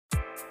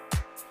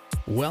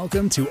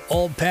Welcome to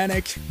All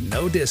Panic,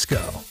 No Disco,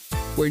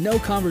 where no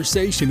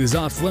conversation is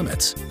off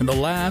limits and the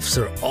laughs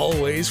are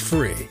always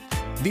free.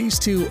 These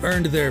two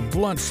earned their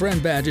blunt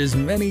friend badges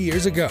many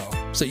years ago,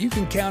 so you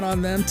can count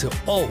on them to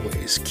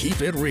always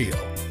keep it real.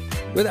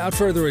 Without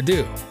further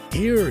ado,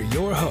 here are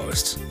your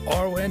hosts,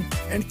 Arwen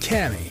and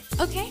Cammie.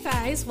 Okay,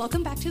 guys,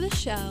 welcome back to the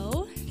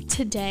show.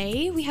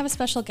 Today, we have a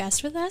special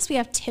guest with us. We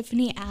have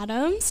Tiffany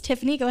Adams.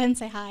 Tiffany, go ahead and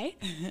say hi.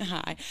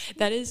 Hi.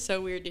 That is so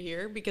weird to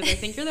hear because I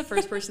think you're the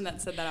first person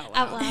that said that out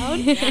loud. Out loud?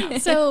 Yeah.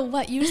 So,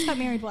 you just got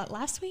married,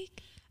 last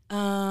week?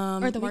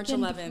 Or the March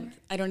weekend 11th. before?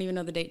 I don't even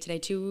know the date today.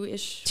 Two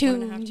weeks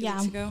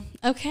ago.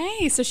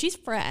 Okay, so she's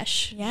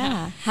fresh.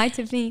 Yeah. Hi,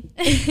 Tiffany.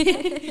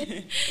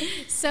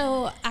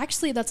 So,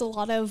 actually, that's a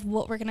lot of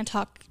what we're going to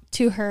talk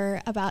to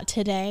her about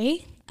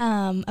today.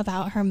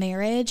 About her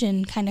marriage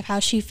and kind of how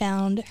she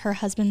found her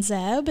husband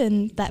Zeb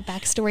and that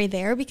backstory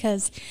there,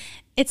 because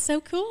it's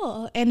so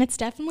cool and it's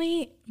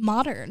definitely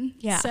modern.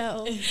 Yeah.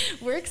 So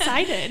we're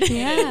excited.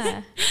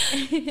 Yeah.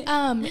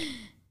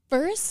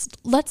 First,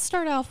 let's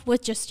start off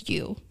with just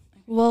you.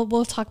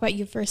 We'll talk about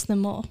you first,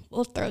 then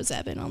we'll throw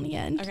Zeb in on the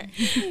end.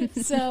 Okay.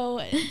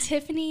 So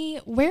Tiffany,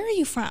 where are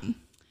you from?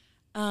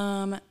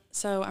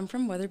 So I'm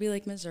from Weatherby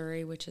Lake,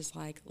 Missouri, which is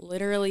like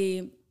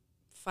literally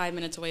 5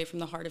 minutes away from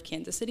the heart of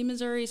Kansas City,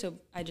 Missouri. So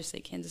I just say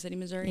Kansas City,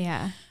 Missouri.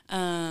 Yeah.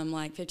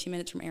 Like 15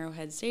 minutes from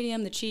Arrowhead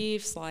Stadium, the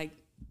Chiefs. Like,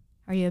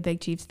 Are you a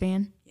big Chiefs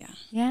fan? yeah,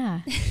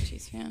 Yeah.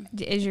 Chiefs fan.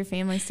 Is your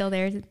family still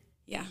there?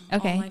 Yeah.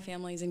 Okay. All my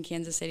family's in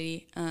Kansas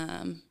City.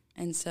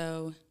 And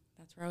so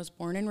that's where I was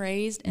born and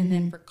raised. And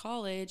then for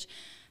college,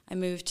 I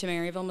moved to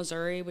Maryville,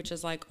 Missouri, which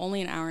is like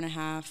only an hour and a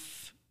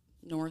half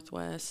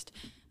northwest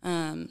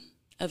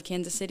of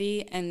Kansas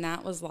City. And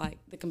that was like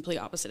the complete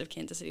opposite of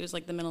Kansas City. It was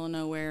like the middle of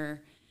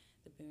nowhere,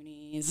 the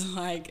boonies,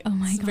 like Oh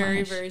my very,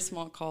 gosh. very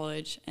small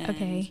college. And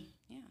Okay.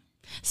 yeah,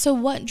 So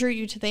what drew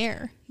you to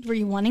there? Were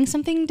you wanting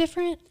something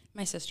different?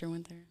 my sister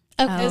went there.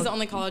 Okay. It was the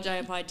only college I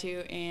applied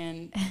to,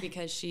 and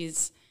because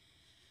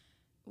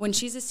when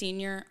she's a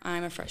senior,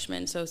 I'm a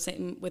freshman. So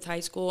same with high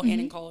school and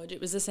in college, it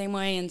was the same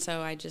way. And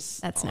so I just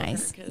That's followed her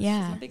nice. 'cause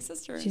Yeah. she's my big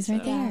sister. She's and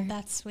right so- there. Yeah,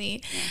 that's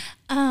sweet.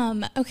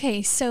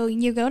 Okay, so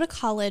you go to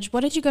college.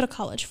 What did you go to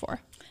college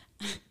for?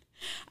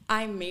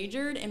 I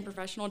majored in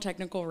professional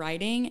technical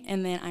writing,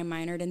 and then I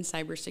minored in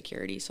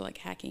cybersecurity, so like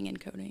hacking and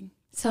coding.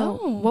 So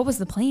Oh. what was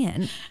the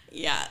plan?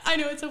 Yeah, I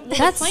know it's a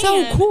That's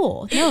so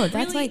cool. No,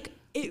 that's really, like,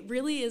 it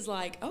really is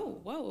like, oh,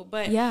 whoa.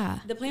 But Yeah.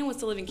 the plan was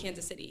to live in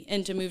Kansas City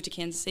and to move to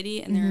Kansas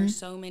City. And there are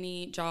so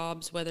many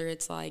jobs, whether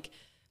it's like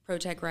pro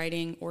tech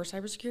writing or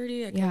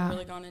cybersecurity. I could have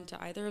really gone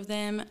into either of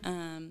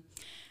them.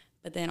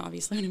 But then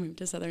obviously when I moved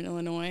to Southern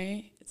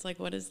Illinois, it's like,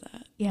 what is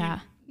that?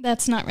 yeah.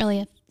 That's not really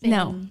a thing.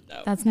 No,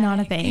 that's not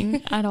a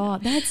thing at all.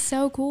 That's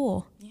so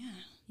cool. Yeah.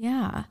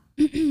 Yeah.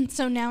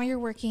 So now you're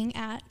working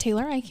at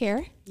Taylor Eye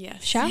Care.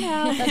 Yes. Shout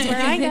out. That's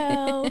where I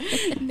go.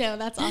 No,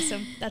 that's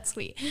awesome. That's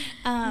sweet.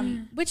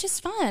 Which is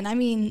fun. I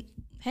mean,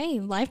 hey,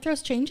 life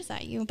throws changes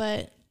at you,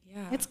 but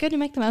Yeah. it's good to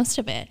make the most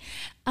of it.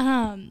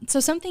 So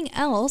something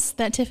else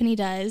that Tiffany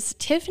does,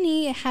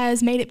 Tiffany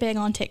has made it big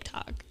on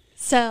TikTok.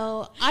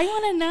 So I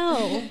want to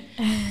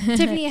know,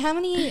 Tiffany, how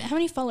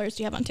many followers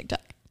do you have on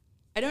TikTok?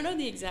 I don't know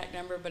the exact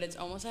number, but it's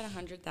almost at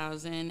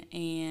 100,000.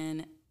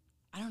 And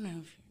I don't know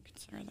if you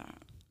consider that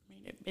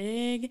made it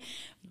big,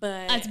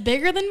 but That's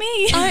bigger than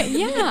me.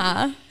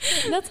 Yeah.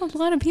 That's a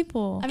lot of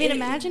people. I mean,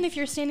 imagine if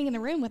you're standing in a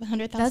room with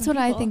 100,000 That's what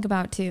I people. think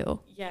about too.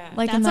 yeah.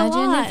 Like, That's a imagine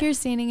lot. if you're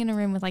standing in a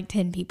room with like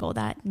 10 people.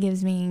 That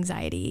gives me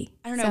anxiety.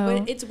 I don't know, So-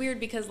 but it's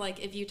weird because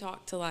like if you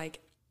talk to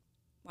like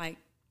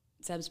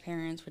Zeb's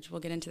parents, which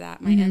we'll get into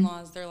that, my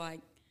in-laws, they're like,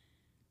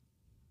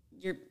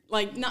 you're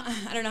like, not,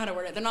 I don't know how to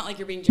word it. They're not like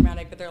you're being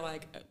dramatic, but they're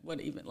like,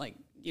 what even, like,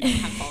 you don't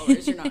have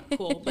followers, you're not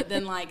cool. But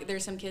then like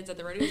there's some kids at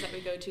the rodeos that we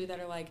go to that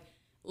are like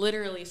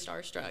literally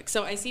starstruck.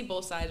 So I see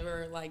both sides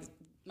where like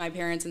my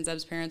parents and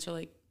Zeb's parents are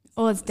like,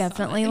 Well, it's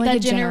definitely like That a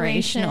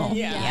generation. generational.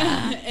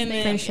 yeah. And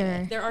then For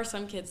sure. there are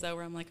some kids though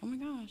where I'm like, oh my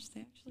gosh,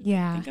 they actually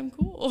Yeah. think I'm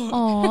cool.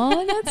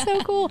 Oh, that's so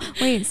cool.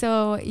 Wait,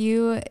 so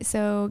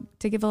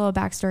to give a little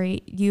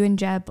backstory, you and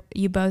Jeb,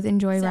 you both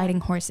enjoy Zeb. riding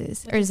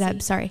horses. With Or a Zeb, Z.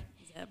 sorry.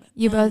 Zeb.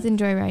 You both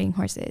enjoy riding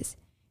horses.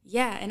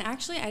 Yeah, and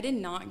actually I did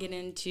not get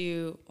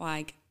into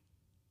like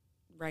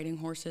riding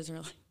horses or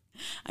like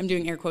I'm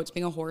doing air quotes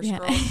being a horse Yeah.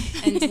 girl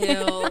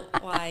until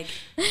like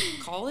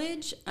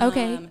college.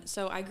 Okay.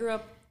 So I grew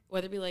up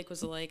Weatherby Lake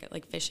was a lake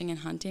like fishing and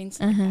hunting,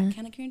 so like that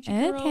kind of country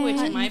girl, Okay. which in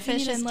Hunting, my opinion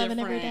fishing, is living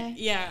different. every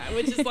day. Yeah,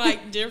 which is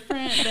like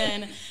different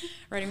than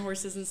riding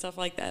horses and stuff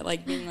like that,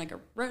 like being like a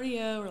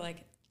rodeo or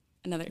like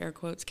another air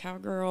quotes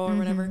cowgirl or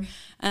whatever.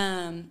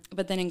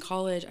 But then in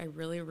college, I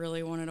really,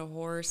 really wanted a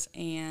horse,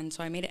 and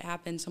so I made it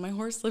happen. So my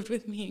horse lived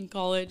with me in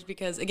college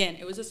because again,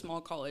 it was a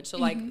small college, so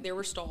like there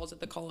were stalls at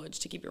the college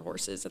to keep your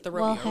horses at the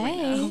rodeo. Well,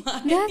 hey.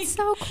 Like, That's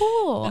so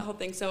cool. that whole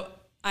thing. So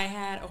I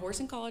had a horse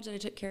in college that I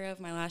took care of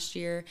my last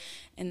year,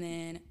 and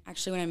then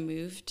actually when I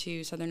moved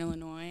to Southern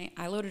Illinois,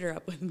 I loaded her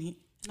up with me.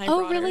 And I Oh,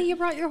 brought really? her. You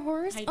brought your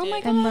horse? I Oh my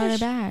did. And brought her gosh.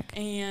 back.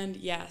 And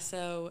yeah,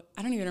 so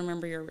I don't even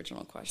remember your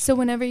original question. So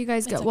whenever you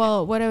guys go, okay.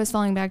 well, what I was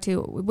falling back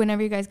to,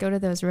 whenever you guys go to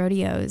those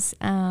rodeos,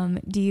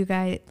 do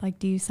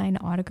you sign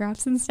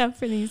autographs and stuff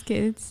for these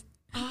kids?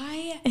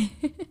 I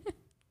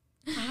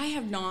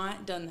have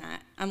not done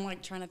that. I'm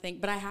like trying to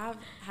think, but I have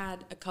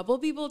had a couple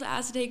of people to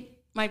ask to take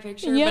my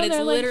picture, but it's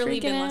they're, like, literally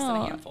freaking been less than a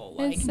out. handful.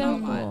 Like, It's so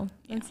not a lot. cool.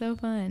 Yeah. It's so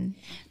fun.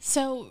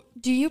 So,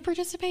 do you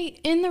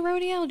participate in the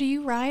rodeo? Do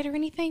you ride or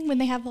anything when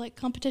they have like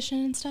competition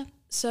and stuff?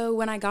 So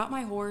when I got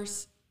my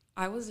horse,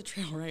 I was a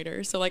trail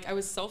rider. So like I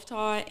was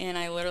self-taught, and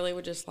I literally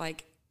would just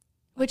like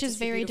Which to is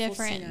see very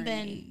beautiful different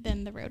scenery.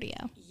 than the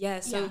rodeo. Yeah,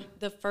 so Yeah.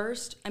 the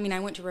first, I mean, I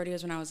went to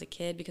rodeos when I was a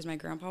kid because my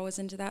grandpa was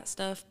into that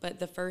stuff, but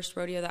the first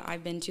rodeo that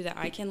I've been to that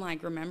I can,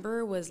 like,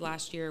 remember was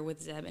last year with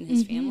Zeb and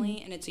his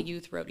family, and it's a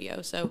youth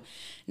rodeo. So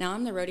now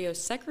I'm the rodeo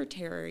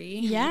secretary.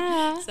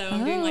 Yeah. So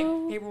I'm doing,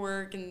 like,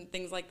 paperwork and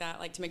things like that,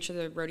 like, to make sure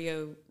the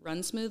rodeo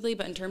runs smoothly.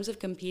 But in terms of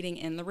competing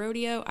in the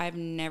rodeo, I've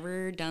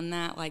never done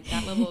that. Like,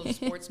 that level of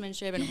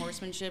sportsmanship and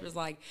horsemanship is,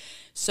 like,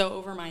 so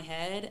over my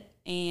head,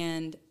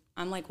 and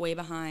I'm like way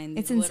behind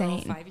It's these little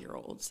insane.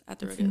 5-year-olds at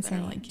the rodeo that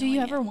are like Do you killing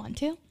ever it. want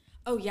to?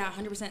 Oh yeah,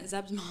 100%.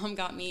 Zeb's mom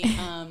got me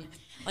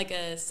like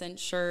a cinch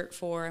shirt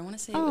for, I want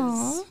to say it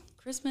was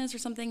Christmas or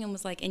something, and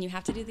was like, and you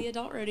have to do the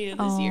adult rodeo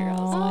this year. I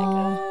was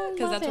like,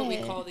 because that's what we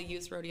call the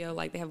youth rodeo.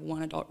 Like they have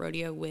one adult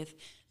rodeo with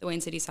the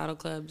Wayne City Saddle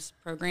Club's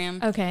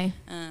program. Okay.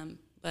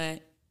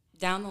 But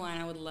down the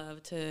line, I would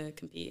love to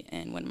compete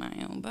and win my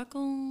own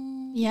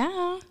buckle.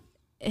 Yeah.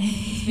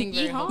 It's being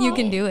very Yeehaw. hopeful. You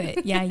can do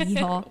it. Yeah,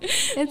 yeehaw.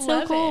 It's so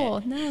Love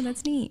cool. No,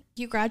 that's neat.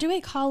 You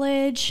graduate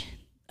college.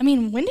 I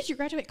mean, when did you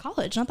graduate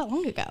college? Not that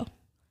long ago.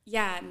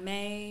 Yeah,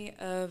 May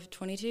of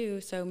 22.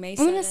 So May 7th.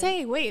 I'm gonna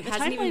say, wait, the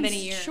hasn't even been a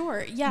timeline's year.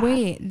 short. Yeah.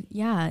 Wait,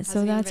 yeah, so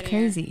Hasn't even that's been a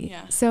year. crazy.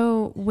 Yeah.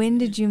 So when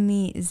did you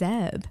meet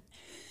Zeb?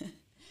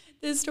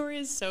 This story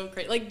is so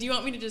crazy. Like, do you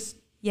want me to just...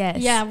 Yes.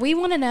 Yeah, we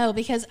want to know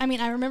because I mean,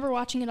 I remember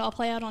watching it all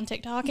play out on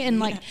TikTok, and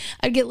like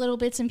I'd get little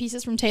bits and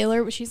pieces from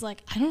Taylor, but she's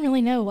like, I don't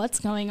really know what's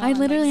going on. I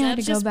literally like, had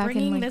to Zeb's go just back and,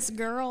 bringing like- this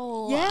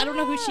girl. I don't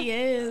know who she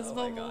is. Oh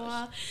blah, my blah,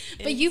 gosh.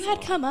 blah. But you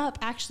had come up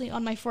actually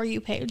on my For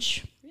You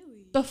page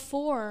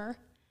before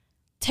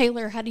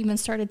Taylor had even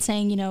started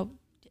saying, you know,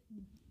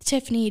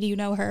 Tiffany, do you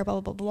know her?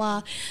 Blah, blah, blah,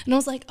 blah. And I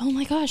was like, oh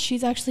my gosh,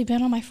 she's actually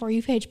been on my For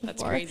You page before.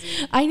 That's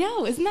crazy. I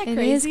know. Isn't that It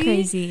crazy? is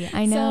crazy.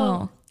 I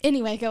know. So,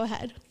 anyway, go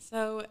ahead.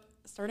 So,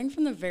 starting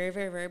from the very,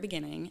 very, very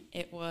beginning,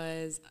 it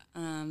was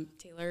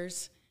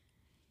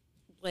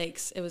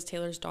it was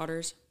Taylor's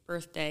daughter's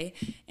birthday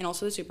and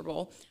also the Super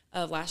Bowl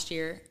of last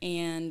year.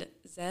 And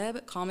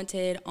Zeb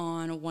commented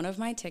on one of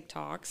my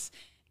TikToks.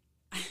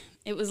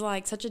 It was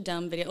like such a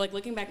dumb video. Like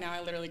looking back now,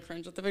 I literally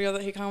cringe with the video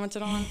that he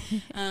commented on.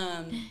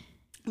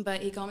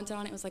 But he commented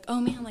on it. It was like, oh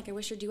man, like I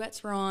wish your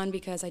duets were on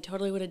because I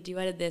totally would have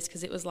duetted this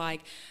because it was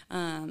like,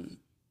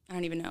 I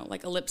don't even know,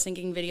 like a lip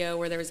syncing video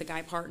where there was a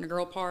guy part and a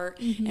girl part.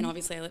 And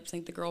obviously I lip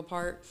synced the girl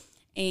part.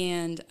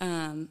 And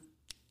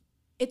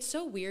it's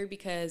so weird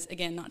because,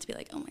 again, not to be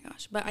like, oh my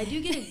gosh, but I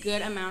do get a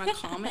good amount of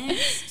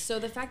comments. So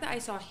the fact that I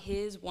saw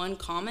his one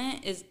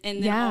comment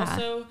and then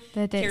also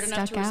that it cared enough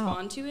to stuck out.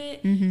 respond to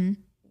it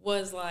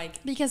was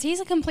like, Because he's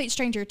a complete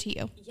stranger to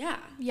you. yeah.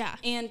 Yeah.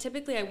 And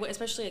typically, I would,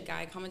 especially a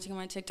guy commenting on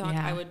my TikTok,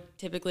 Yeah. I would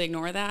typically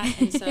ignore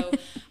that. And so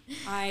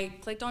I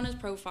clicked on his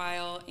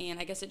profile, and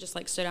I guess it just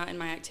like stood out in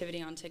my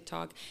activity on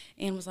TikTok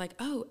and was like,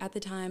 oh, at the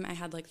time I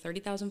had like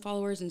 30,000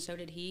 followers, and so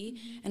did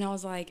he. And I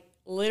was like,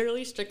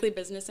 literally strictly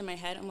business in my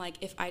head. I'm like,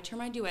 if I turn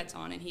my duets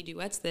on and he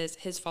duets this,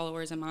 his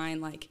followers and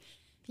mine, like,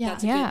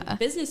 that's a good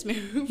business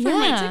move for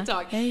my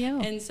TikTok. There you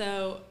go. And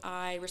so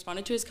I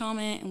responded to his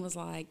comment and was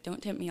like,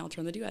 don't tempt me, I'll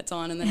turn the duets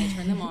on. And then I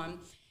turned them on.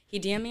 He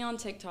DM'd me on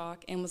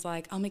TikTok and was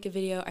like, I'll make a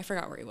video. I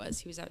forgot where he was.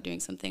 He was out doing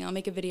something. I'll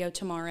make a video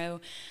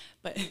tomorrow.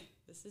 But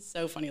this is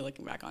so funny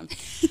looking back on.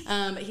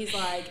 But he's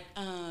like,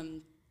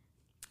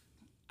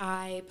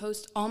 I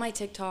post all my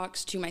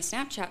TikToks to my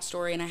Snapchat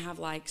story, and I have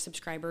like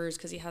subscribers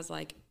because he has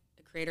like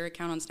a creator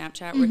account on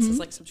Snapchat where it says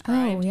like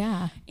subscribe. Oh,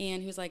 yeah.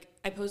 And he was like,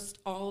 I post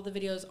all the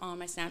videos on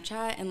my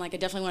Snapchat, and like I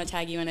definitely want to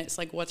tag you in it. It's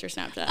like, what's your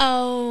Snapchat?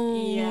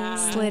 Oh. Yeah.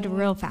 Slid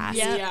real fast.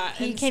 Yep. Yeah,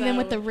 He and came in so-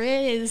 with the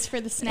Riz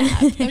for the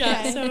snap. Okay.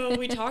 Yeah, so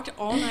we talked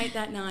all night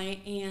that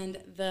night, and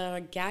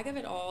the gag of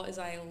it all is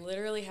I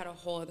literally had a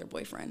whole other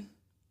boyfriend.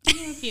 I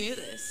don't know if you knew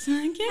this. No,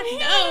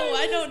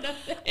 I don't know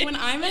that. When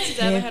I met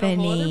Zeb, I had a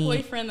whole other Tiffany.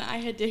 boyfriend that I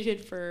had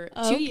dated for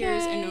 2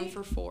 years and known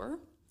for 4,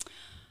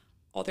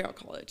 all throughout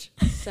college.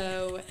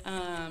 So,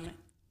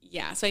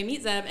 yeah, so I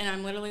meet Zeb, and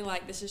I'm literally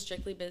like, this is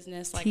strictly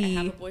business. Like, I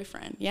have a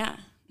boyfriend. Yeah.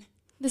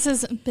 This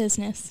is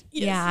business.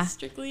 Yes, Yeah.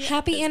 Strictly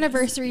Happy business.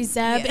 anniversary,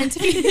 Zeb. Yeah. And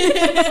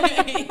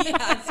Tiffany.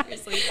 Yeah,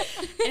 seriously.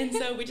 And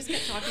so we just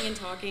kept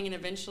talking, and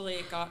eventually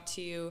it got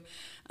to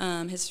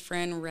his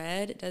friend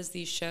Red does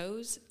these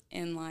shows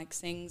and like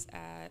sings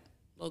at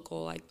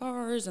local like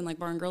bars and like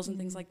bar and girls and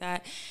things like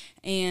that.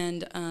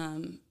 And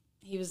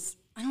he was,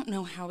 I don't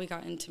know how we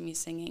got into me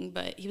singing,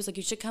 but he was like,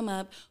 you should come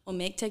up. We'll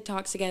make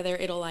TikToks together.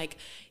 It'll like,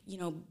 you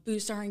know,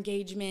 boost our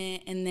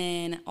engagement. And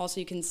then also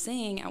you can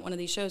sing at one of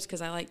these shows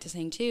because I like to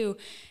sing too.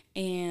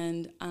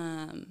 And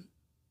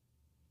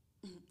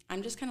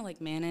I'm just kind of like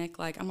manic.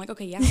 Like, I'm like,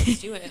 okay, yeah, let's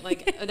do it.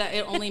 Like, that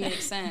it only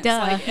makes sense. Duh,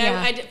 Like,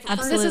 yeah,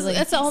 absolutely.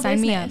 It's all Sign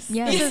me up. business.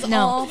 Yes. This is No.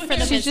 all for the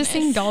She's business. just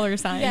saying dollar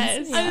signs.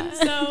 Yes.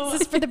 So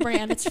This is for the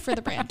brand. It's for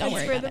the brand. Don't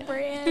worry about it.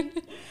 brand.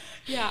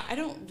 Yeah, I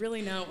don't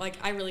really know. Like,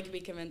 I really could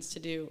be convinced to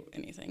do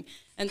anything.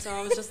 And so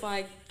I was just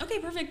like, okay,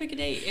 perfect, pick a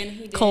date. And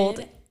he did.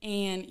 Cold.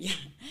 And, yeah.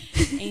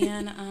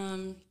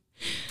 And,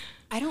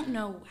 I don't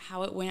know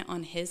how it went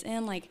on his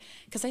end, like,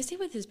 because I stayed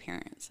with his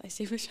parents. I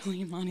stayed with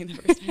Shelly and Monty the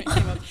first time I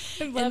came up.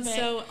 I love it.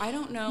 So I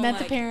don't know. Met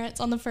like, the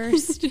parents on the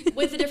first.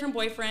 with a different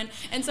boyfriend.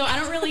 And so I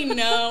don't really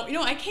know. You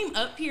know, I came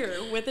up here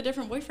with a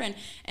different boyfriend,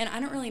 and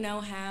I don't really know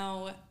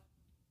how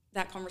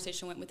that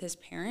conversation went with his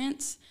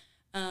parents,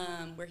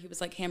 where he was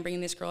like, hey, I'm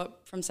bringing this girl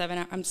up from 7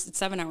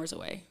 hours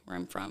away where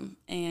I'm from.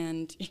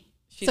 And...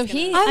 So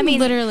he, I'm I mean,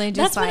 literally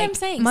that's just what like, I'm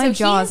saying. my so jaw's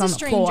he on is a the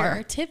stranger.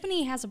 floor.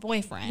 Tiffany has a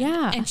boyfriend.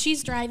 Yeah. And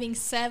she's driving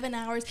 7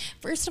 hours.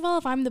 First of all,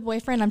 if I'm the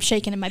boyfriend, I'm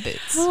shaking in my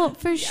boots. Well,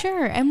 for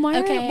sure. And why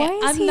is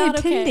I'm he not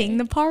attending okay.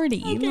 the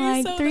party? Okay,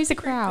 Like, so there's that's a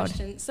great crowd.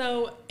 question.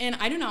 So, and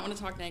I do not want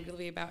to talk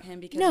negatively about him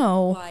because,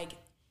 No. like,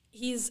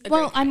 he's a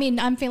Well, great I mean,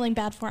 I'm feeling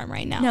bad for him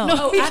right now. No.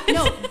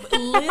 No,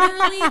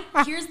 literally,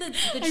 here's the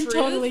I'm truth.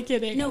 totally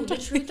kidding. No, the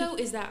truth, though,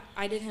 is that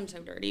I did him so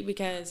dirty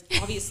because,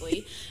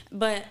 obviously,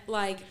 but,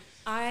 like,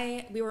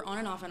 we were on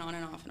and off and on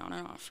and off and on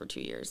and off for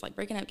 2 years, like,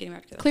 breaking up, getting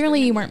back together. Clearly,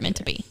 breaking you up, weren't getting meant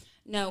to back be.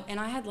 No, and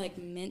I had, like,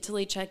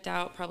 mentally checked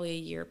out probably a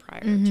year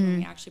prior to when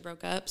we actually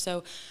broke up.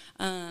 So,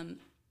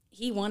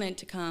 he wanted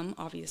to come,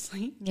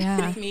 obviously,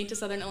 Yeah. with me to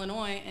Southern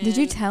Illinois. And Did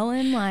you tell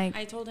him, like,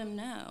 I told him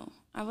no.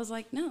 I was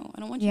like, no, I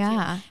don't want you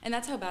Yeah. to. And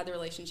that's how bad the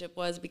relationship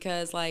was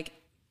because, like,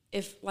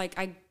 if, like,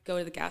 I go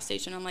to the gas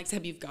station, I'm like,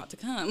 Seb, you've got to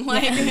come.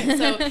 Like,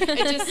 so it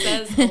just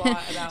says a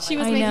lot about, She like,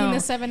 was I making know. the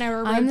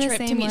 7-hour I'm road the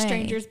trip to same meet way.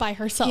 strangers by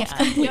herself Yeah.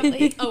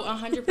 completely. oh,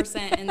 100%.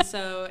 And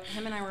so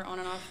him and I were on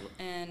and off,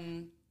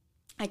 and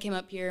I came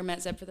up here,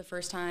 met Zeb for the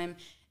first time,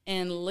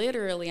 and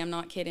literally, I'm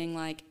not kidding,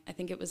 like, I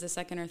think it was the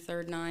second or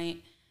third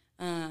night,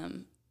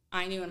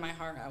 I knew in my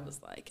heart, I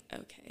was like,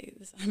 okay,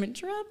 I'm in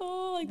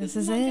trouble. Like, this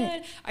is not it.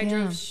 good. I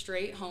drove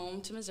straight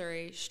home to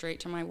Missouri,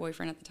 straight to my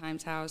boyfriend at the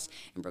time's house,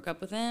 and broke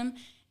up with him.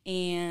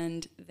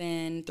 And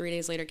then 3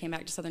 days later, came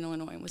back to Southern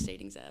Illinois and was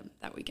dating Zeb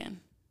that weekend.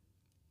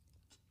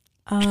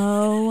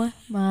 oh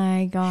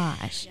my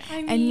gosh. Yeah.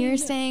 And you're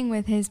staying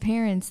with his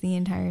parents the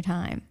entire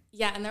time.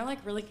 Yeah, and they're,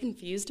 like, really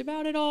confused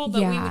about it all.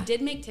 But Yeah. we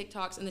did make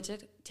TikToks, and the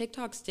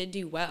TikToks did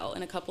do well.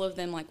 And a couple of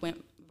them, like,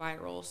 went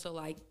viral, so,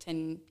 like,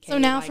 10K So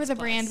now likes for the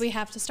plus. brand, we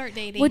have to start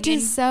dating. Which and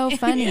is so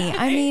funny.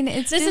 I mean,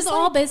 it's this just is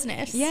all like-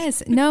 business.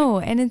 Yes, no,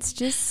 and it's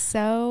just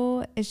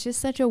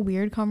such a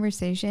weird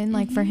conversation,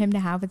 like for him to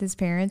have with his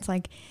parents.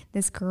 Like,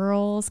 this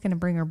girl's gonna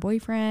bring her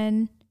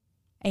boyfriend,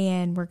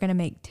 and we're gonna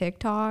make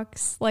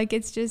TikToks. Like,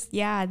 it's just the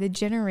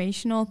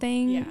generational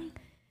thing. Yeah.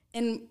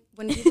 And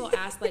when people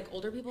ask, like,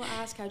 older people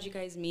ask, how'd you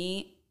guys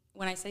meet?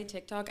 When I say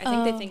TikTok, I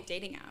think they think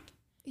dating app.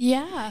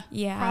 Yeah.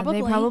 Yeah,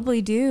 they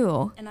probably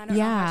do. And I don't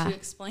know how to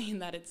explain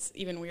that it's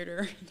even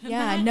weirder. Than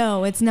Yeah, that.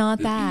 no, it's not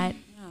that.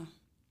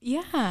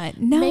 Yeah,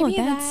 no, Maybe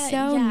that's that-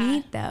 so yeah.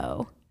 neat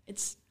though.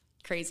 It's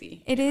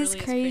crazy. It is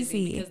really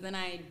crazy. because then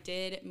I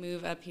did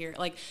move up here.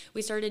 Like,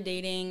 we started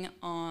dating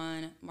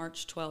on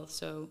March 12th,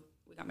 so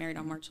we got married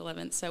on March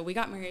 11th. So we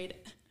got married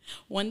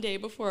one day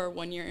before our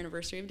 1 year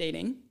anniversary of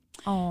dating.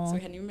 Oh, So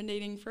we hadn't even been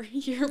dating for a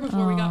year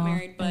before we got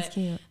married. But that's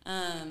cute.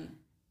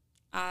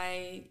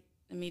 I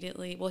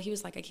immediately, well, he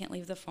was like, I can't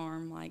leave the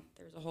farm. Like,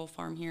 there's a whole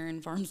farm here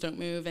and farms don't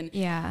move. And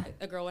Yeah.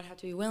 a girl would have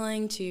to be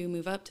willing to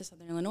move up to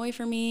Southern Illinois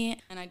for me.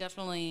 And I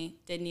definitely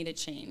did need a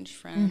change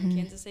from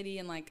Kansas City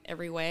in, like,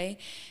 every way.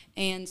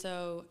 And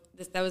so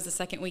that was the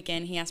second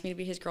weekend. He asked me to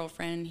be his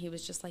girlfriend. He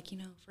was just like, you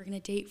know, if we're going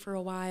to date for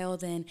a while,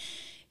 then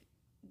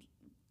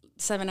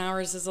 7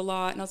 hours is a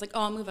lot. And I was like,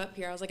 oh, I'll move up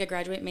here. I was like, I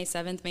graduate May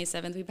 7th. May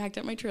 7th, we packed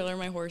up my trailer,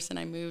 my horse, and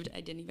I moved.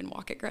 I didn't even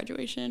walk at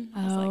graduation.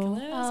 I was like, hello,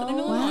 Southern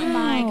Oh Illinois.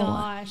 my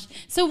gosh.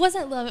 So it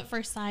wasn't love at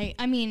first sight.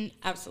 I mean,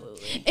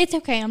 Absolutely. it's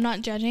okay. I'm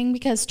not judging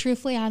because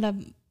truthfully, I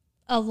had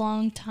a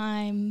long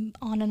time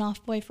on and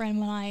off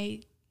boyfriend when I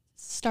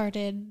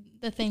started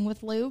the thing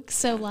with Luke.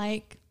 So,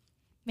 like,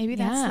 maybe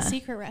that's Yeah. the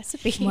secret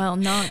recipe. Well,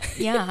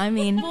 I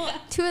mean,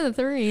 2 of the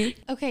 3.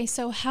 Okay,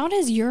 so how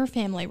does your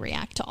family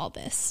react to all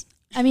this?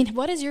 I mean,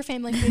 what does your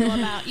family feel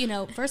about, you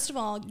know, first of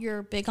all,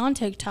 you're big on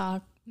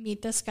TikTok,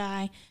 meet this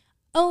guy.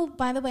 Oh,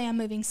 by the way, I'm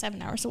moving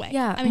 7 hours away.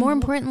 Yeah, I mean, more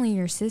importantly,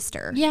 your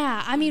sister.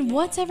 Yeah, I mean,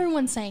 what's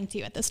everyone saying to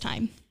you at this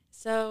time?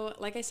 So,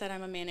 like I said,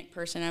 I'm a manic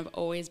person. I've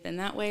always been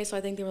that way. So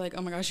I think they were like,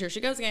 oh my gosh, here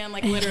she goes again.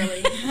 Like,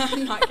 literally.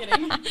 I'm not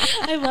kidding.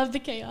 I love the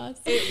chaos.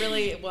 It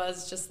really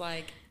was just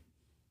like,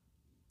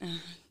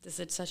 this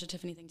is such a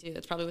Tiffany thing too.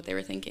 That's probably what they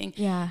were thinking.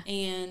 Yeah.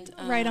 And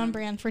Right on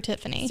brand for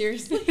Tiffany.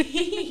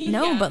 seriously.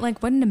 No, Yeah. but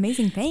like, what an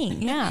amazing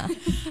thing. Yeah.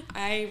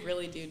 I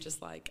really do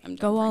just like, I'm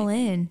Go down for all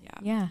anything.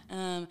 in.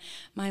 Yeah.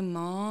 My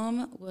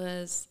mom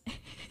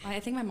I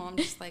think my mom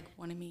just like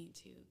wanted me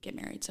to get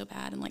married so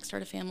bad and like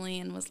start a family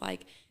and was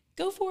like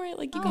go for it.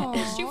 Like, you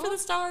guys shoot for the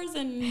stars,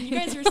 and you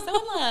guys are so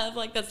in love.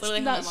 Like, that's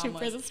literally how my mom shoot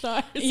was. for the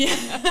stars.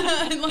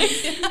 Yeah. And like,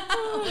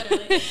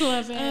 literally.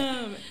 Love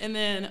it. And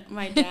then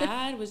my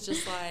dad was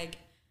just like,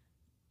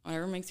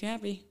 whatever makes you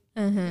happy.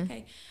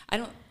 Okay. I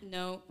don't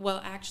know.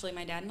 Well, actually,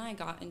 my dad and I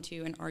got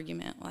into an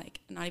argument, like,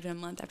 not even a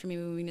month after me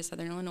moving to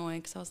Southern Illinois,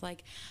 because I was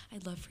like,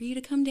 I'd love for you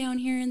to come down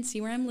here and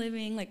see where I'm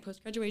living, like,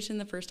 post-graduation,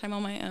 the first time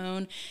on my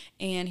own.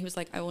 And he was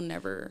like, I will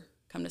never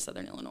come to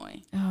Southern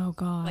Illinois. Oh,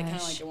 gosh. Like, kind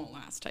of like it won't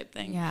last type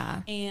thing.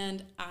 Yeah.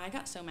 And I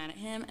got so mad at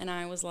him, and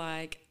I was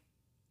like,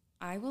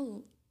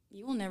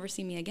 you will never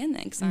see me again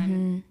then, because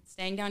I'm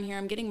staying down here.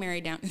 I'm getting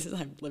married down.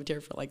 I've lived here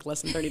for like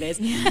less than 30 days.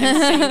 I'm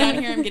staying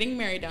down here. I'm getting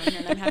married down here,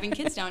 and I'm having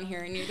kids down here.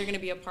 And you're either going to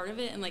be a part of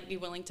it and like be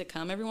willing to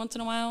come every once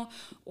in a while,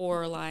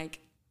 or like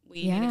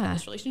we need to cut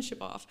this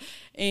relationship off.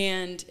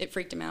 And it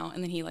freaked him out.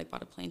 And then he like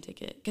bought a plane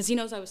ticket because he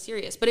knows I was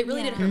serious. But it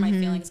really did hurt my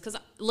feelings, because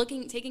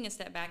taking a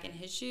step back in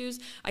his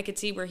shoes, I could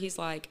see where he's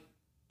like,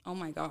 oh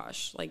my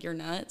gosh, like, you're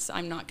nuts.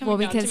 I'm not coming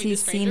down to because meet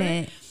he's a stranger. seen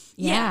it.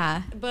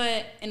 Yeah.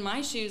 But in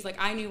my shoes, like,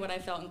 I knew what I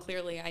felt, and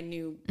clearly I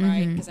knew,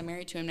 right, because I'm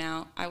married to him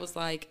now. I was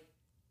like,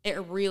 it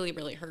really,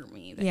 really hurt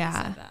me that he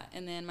said that.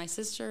 And then my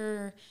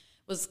sister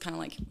was kind of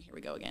like, here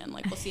we go again.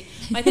 Like, we'll see.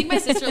 I think my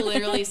sister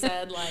literally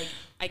said, like,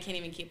 I can't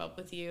even keep up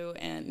with you,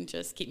 and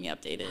just keep me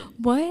updated.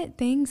 What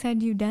things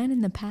had you done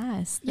in the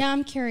past? Yeah,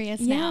 I'm curious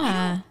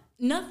now.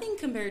 Nothing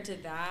compared to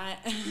that.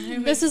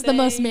 This is the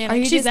most manic Are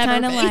you she's just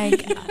ever kind of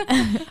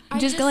been. like,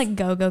 just go like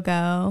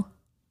go?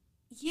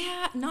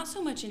 Yeah, not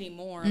so much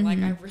anymore. Like,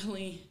 I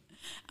really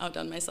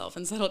outdone myself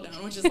and settled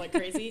down, which is like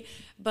crazy.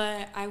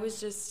 But I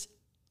was just,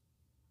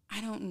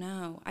 I don't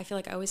know. I feel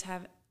like I always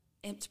have,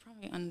 it's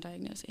probably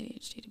undiagnosed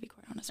ADHD, to be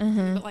quite honest with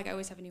you. But like, I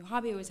always have a new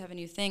hobby, I always have a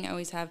new thing, I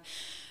always have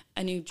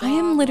a new job. I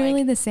am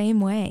literally the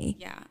same way.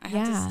 Yeah, I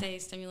have to stay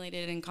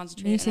stimulated and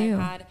concentrated. Me too.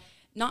 And I've had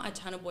not a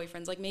ton of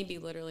boyfriends, like maybe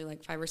literally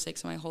like 5 or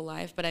 6 in my whole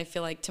life. But I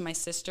feel like to my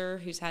sister,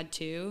 who's had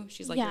 2,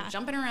 she's like, you're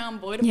jumping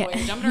around boy to boy,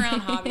 you're jumping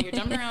around hobby, you're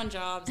jumping around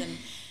jobs, and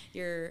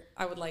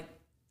I would like,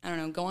 I don't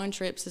know, go on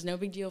trips is no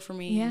big deal for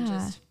me.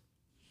 Yeah.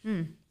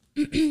 And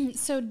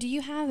just, So do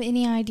you have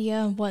any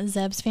idea what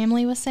Zeb's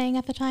family was saying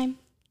at the time?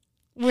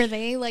 Were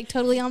they like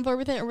totally on board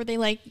with it, or were they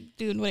like,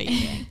 dude, what are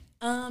you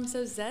doing?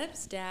 So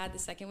Zeb's dad, the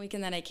second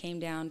weekend that I came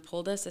down,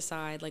 pulled us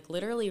aside, like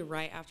literally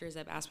right after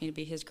Zeb asked me to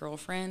be his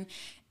girlfriend,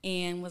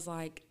 and was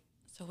like,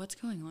 so what's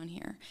going on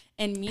here?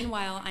 And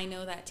meanwhile, I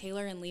know that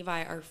Taylor and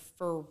Levi are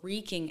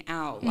freaking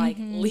out. Like,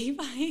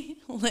 Levi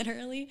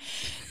literally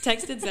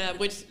texted Zeb,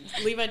 which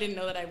Levi didn't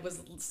know that I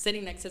was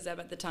sitting next to Zeb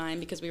at the time,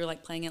 because we were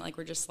like playing it like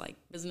we're just like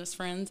business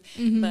friends.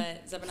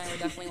 But Zeb and I were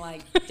definitely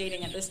like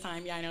dating at this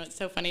time. Yeah, I know, it's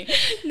so funny.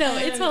 No,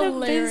 it's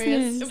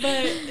hilarious.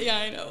 But yeah,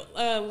 I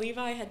know.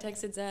 Levi had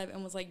texted Zeb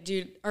and was like,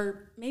 dude,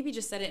 or maybe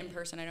just said it in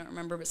person, I don't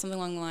remember, but something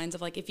along the lines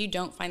of like, if you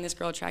don't find this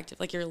girl attractive,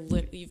 like,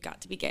 you've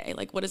got to be gay.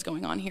 Like, what is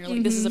going on here?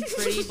 Like, this is a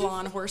pretty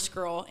blonde horse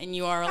girl, and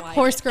you are like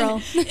horse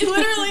girl.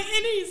 Literally,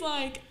 and he's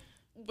like,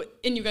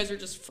 and you guys are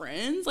just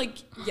friends? Like,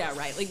 yeah,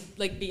 right.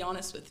 Like be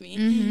honest with me.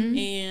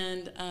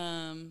 And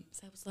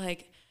so I was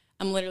like,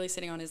 I'm literally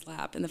sitting on his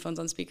lap, and the phone's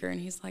on speaker, and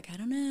he's like, I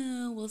don't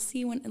know, we'll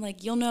see when,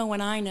 like, you'll know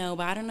when I know,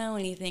 but I don't know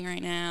anything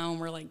right now. And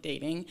we're like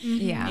dating.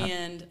 Yeah.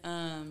 And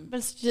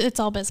But it's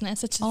all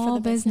business. It's just all for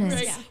the business.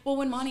 business. right. Yeah. Well,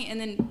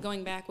 when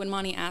going back, when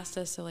Monty asked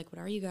us, so like, what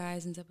are you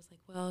guys? And Zeb was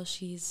like, well,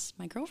 she's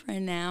my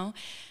girlfriend now.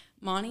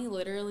 Monty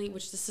literally,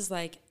 which this is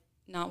like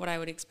not what I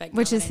would expect.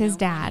 Which is his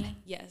dad. Monty.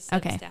 Yes.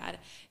 Okay. His dad.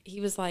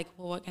 He was like,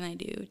 well, what can I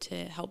do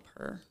to help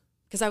her?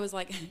 Because I was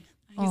like, he's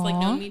like,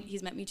 no,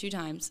 he's met me 2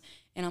 times.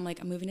 And I'm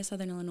like, I'm moving to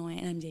Southern Illinois,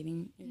 and I'm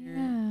dating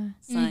your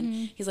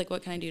son. He's like,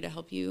 what can I do to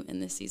help you in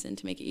this season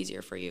to make it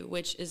easier for you?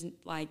 Which is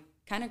like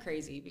kind of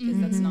crazy, because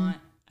that's not,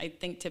 I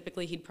think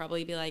typically he'd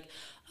probably be like,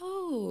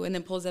 oh, and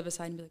then pull Zeb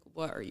aside and be like,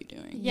 what are you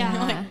doing? Yeah. You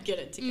know, like, get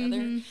it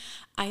together.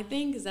 I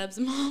think Zeb's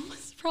mom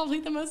was probably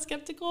the most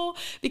skeptical,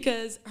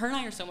 because her and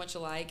I are so much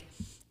alike,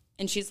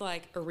 and she's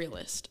like a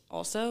realist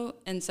also.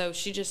 And so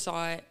she just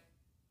saw it,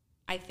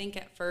 I think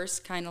at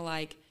first kind of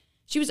like,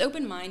 she was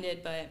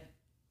open-minded, but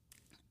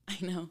I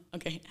know,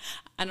 okay,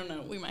 I don't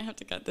know, we might have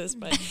to cut this,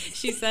 but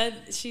she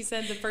said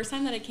the first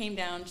time that I came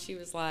down, she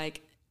was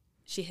like,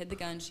 she hid the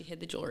gun, she hid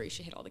the jewelry,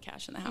 she hid all the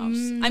cash in the house.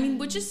 I mean,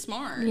 which is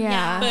smart.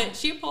 Yeah. But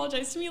she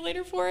apologized to me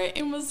later for it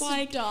and was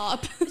like,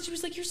 stop. She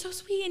was like, you're so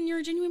sweet and you're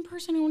a genuine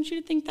person. I want you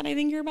to think that I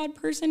think you're a bad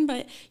person,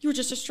 but you were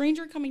just a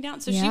stranger coming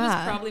down. So she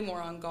was probably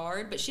more on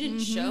guard, but she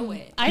didn't show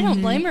it. I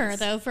don't blame her,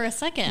 though, for a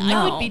second. No.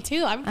 I would be,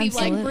 too. I would be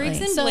Absolutely. like, Briggs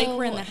and so, Blake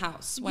were in the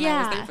house when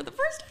I was there for the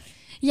first time.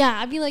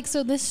 Yeah, I'd be like,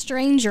 so this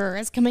stranger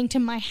is coming to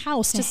my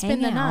house to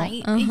spend the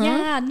hang out. night.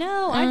 Yeah,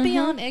 no, I'd be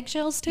on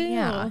eggshells, too.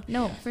 Yeah.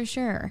 No, for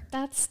sure.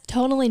 That's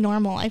totally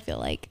normal, I feel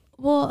like.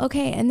 Well,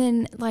 okay. And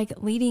then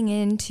like leading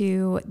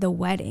into the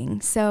wedding.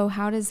 So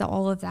how does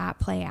all of that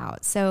play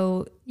out?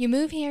 So You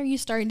move here, you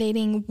start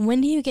dating. When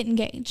do you get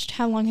engaged?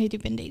 How long have you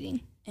been dating?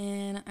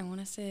 And I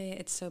want to say,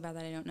 it's so bad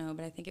that I don't know,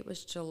 but I think it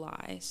was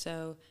July.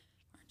 So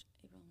March,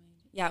 April,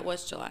 May, Yeah, it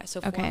was July. So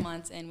 4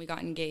 months and we got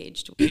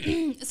engaged.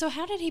 So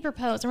how did he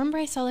propose? I remember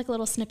I saw like a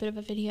little snippet of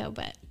a video,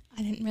 but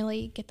I didn't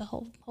really get the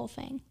whole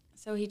thing.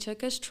 So he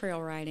took us trail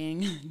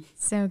riding.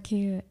 So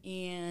cute.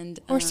 And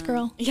horse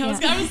girl. Yeah,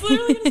 I was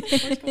literally going to say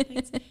horse girl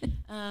things.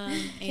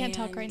 Can't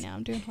talk right now.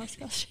 I'm doing horse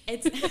girl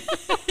shit.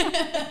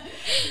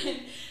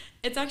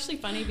 It's actually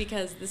funny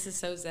because this is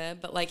so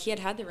Zeb, but like he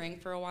had the ring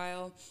for a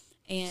while,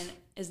 and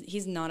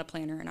he's not a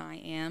planner and I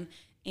am.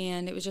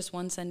 And it was just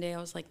one Sunday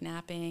I was like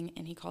napping,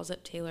 and he calls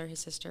up Taylor, his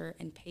sister,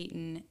 and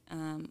Peyton.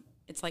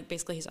 It's like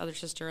basically his other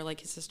sister,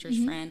 like his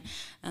sister's friend,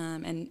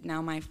 and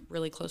now my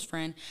really close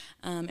friend,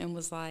 and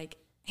was like,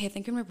 hey, I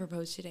think I'm going to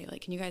propose today.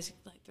 Like, can you guys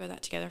like throw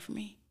that together for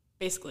me?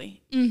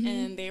 Basically.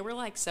 And they were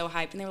like so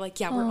hyped, and they were like,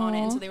 yeah, we're on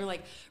it. And so they were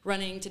like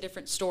running to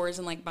different stores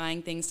and like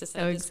buying things to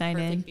set up this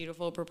perfect,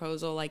 beautiful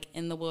proposal, like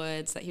in the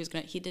woods that he was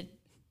going to, he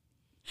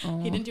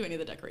didn't do any of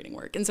the decorating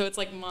work. And so it's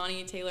like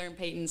Monty, Taylor, and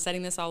Peyton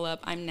setting this all up.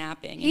 I'm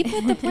napping. He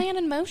put the plan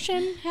in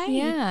motion. Hey.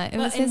 Yeah, it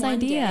was his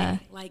idea.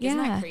 Day, like, isn't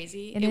that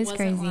crazy? It is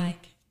crazy.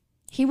 Like,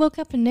 he woke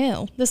up and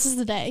knew this is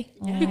the day.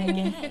 Yeah,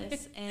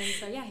 yes. And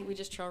so, yeah, we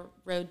just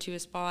rode to a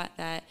spot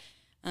that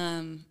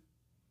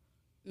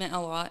meant a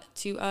lot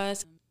to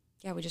us.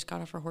 Yeah, we just got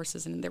off our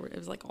horses and it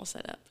was like all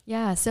set up.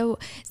 Yeah. So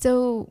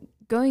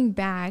going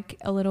back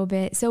a little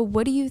bit, so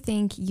what do you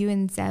think you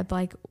and Zeb,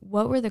 like,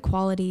 what were the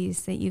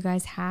qualities that you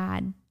guys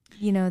had,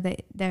 you know,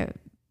 that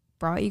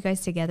brought you guys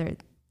together?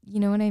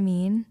 You know what I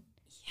mean?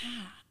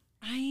 Yeah.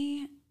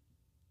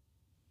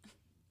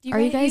 Are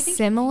you guys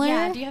similar?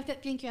 Yeah. Do you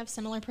think you have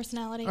similar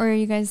personality? Or are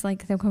you guys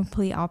like the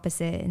complete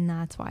opposite and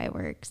that's why it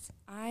works?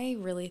 I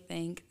really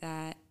think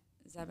that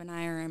Zeb and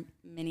I are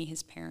mini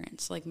his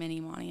parents, like mini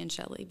Monty and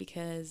Shelly,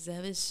 because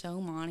Zeb is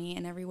so Monty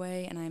in every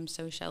way, and I'm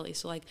so Shelly.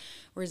 So, like,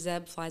 where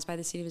Zeb flies by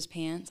the seat of his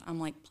pants, I'm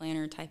like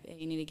planner type A,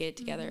 you need to get it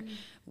together.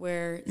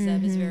 Where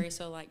Zeb is very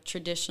so like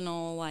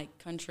traditional, like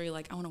country,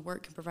 like I want to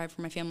work and provide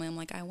for my family. I'm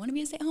like, I want to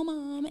be a stay-at-home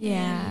mom, and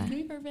it's gonna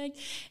be perfect.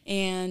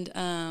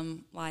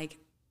 And like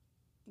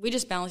we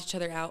just balance each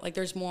other out. Like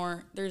there's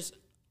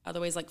other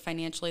ways like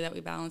financially that we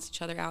balance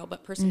each other out,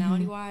 but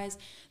personality wise,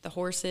 the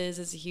horses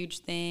is a huge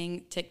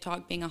thing.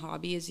 TikTok being a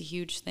hobby is a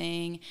huge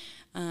thing.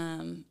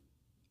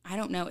 I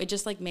don't know. It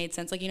just like made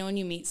sense. Like, you know, when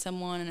you meet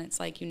someone and it's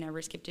like, you never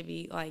skip a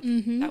beat, like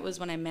that was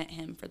when I met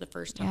him for the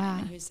first time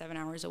and he was 7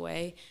 hours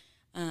away.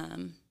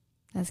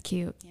 That's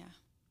cute. Yeah.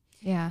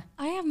 Yeah.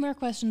 I have more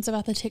questions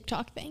about the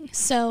TikTok thing.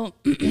 So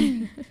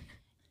you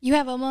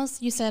have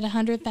you said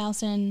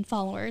 100,000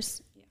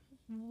 followers.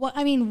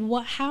 When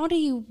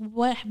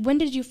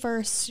did you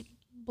first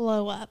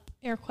blow up,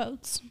 air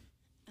quotes?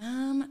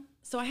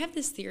 So I have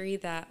this theory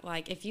that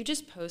like if you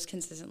just post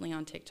consistently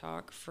on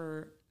TikTok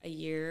for a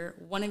year,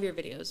 one of your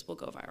videos will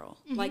go viral.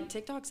 Like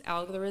TikTok's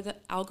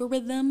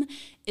algorithm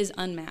is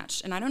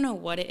unmatched. And I don't know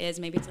what it is.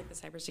 Maybe it's like the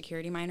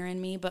cybersecurity minor in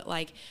me, but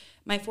like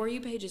my For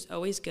You page is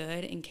always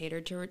good and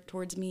catered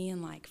towards me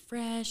and like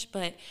fresh.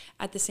 But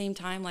at the same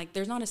time, like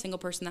there's not a single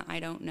person that I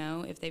don't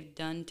know if they've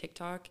done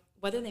TikTok,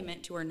 whether they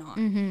meant to or not,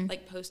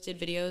 like posted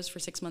videos for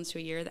 6 months to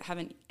a year that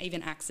haven't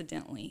even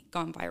accidentally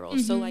gone viral.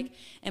 So like,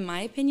 in my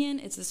opinion,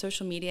 it's the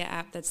social media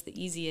app that's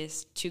the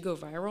easiest to go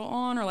viral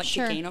on or like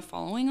to gain a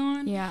following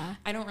on. Yeah.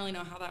 I don't really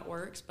know how that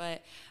works,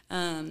 but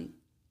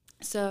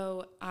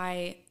so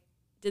I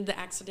did the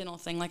accidental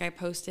thing. Like I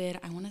posted,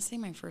 I want to say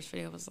my first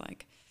video was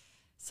like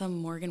some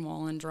Morgan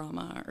Wallen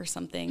drama or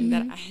something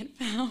that I had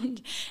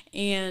found.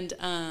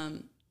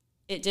 And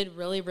it did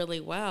really, really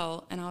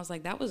well, and I was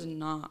like, that was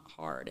not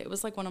hard. It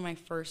was like one of my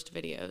first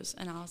videos,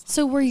 and I was like,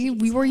 so were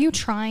you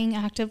trying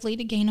actively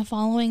to gain a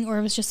following, or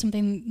it was just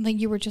something like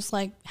you were just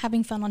like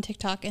having fun on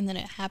TikTok and then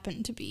it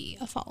happened to be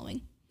a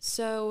following?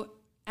 So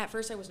at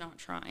first I was not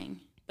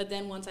trying, but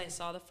then once I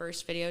saw the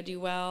first video do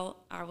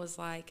well, I was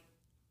like,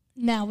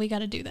 now we got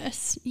to do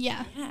this.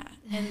 Yeah.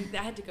 And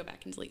I had to go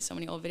back and delete so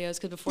many old videos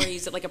because before I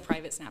used it like a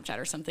private Snapchat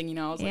or something, you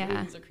know, I was like,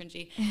 ooh, these are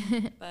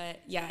cringy.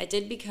 But yeah, it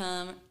did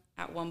become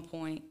at one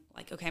point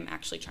like, okay, I'm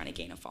actually trying to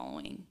gain a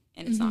following,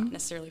 and it's not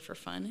necessarily for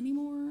fun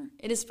anymore.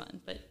 It is fun,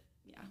 but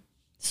yeah.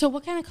 So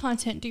what kind of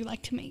content do you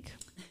like to make?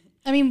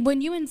 I mean,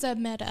 when you and Zeb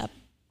met up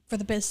for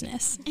the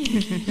business,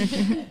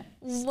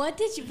 what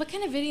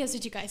kind of videos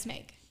did you guys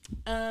make?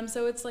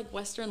 So it's like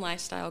Western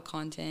lifestyle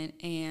content,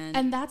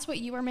 and that's what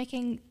you were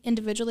making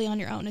individually on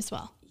your own as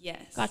well.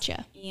 Yes.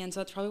 Gotcha. And so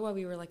that's probably why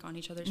we were like on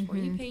each other's For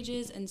You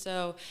pages. And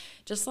so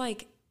just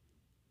like,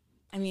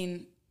 I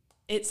mean,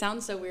 it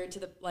sounds so weird to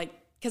the like,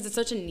 because it's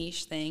such a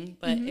niche thing,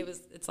 but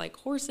it's like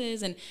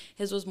horses, and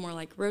his was more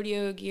like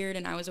rodeo geared,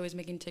 and I was always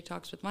making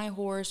TikToks with my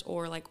horse,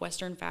 or like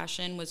Western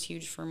fashion was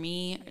huge for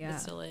me. It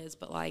still is,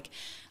 but like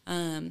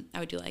I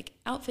would do like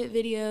outfit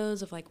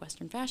videos of like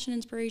Western fashion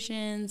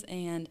inspirations,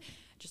 and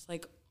just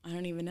like, I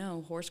don't even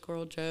know, horse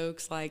girl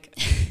jokes, like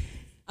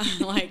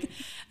like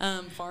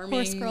farming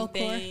horse girl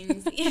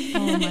things.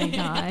 Oh my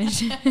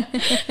gosh.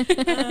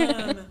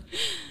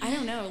 I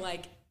don't know,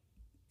 like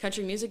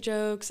country music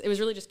jokes. It was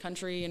really just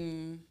country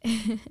and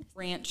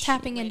ranch.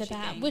 Tapping into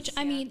that, things, which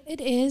I mean,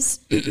 it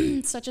is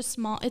such a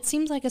small, it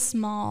seems like a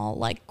small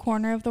like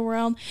corner of the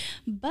world,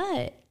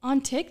 but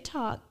on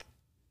TikTok,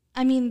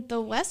 I mean,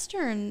 the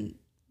Western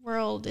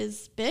world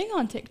is big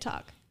on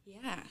TikTok.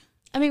 Yeah.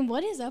 I mean,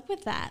 what is up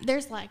with that?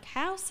 There's like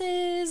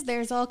houses,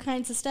 there's all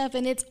kinds of stuff,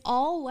 and it's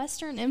all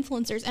Western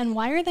influencers. And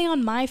why are they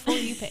on my For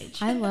You page?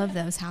 I love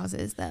those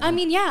houses, though. I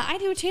mean, yeah, I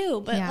do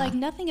too, but Yeah. like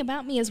nothing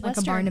about me is Like a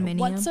Western barndominium?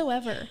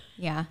 whatsoever.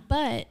 Yeah.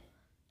 But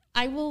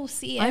I will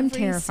see. I'm every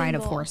terrified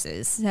of single-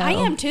 horses. So, I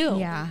am too.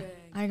 Yeah. Okay.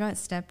 I got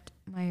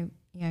my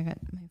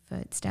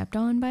foot stepped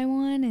on by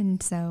one,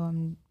 and so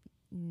I'm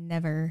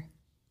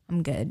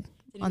good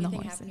Did on the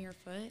anything horse. happen to your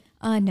foot?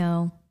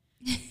 No.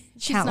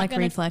 She's Cat not like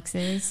gonna-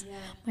 reflexes.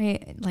 Yeah.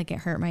 It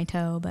hurt my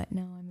toe, but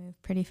no, I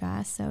moved pretty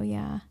fast. So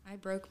yeah. I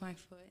broke my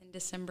foot in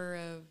December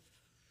of,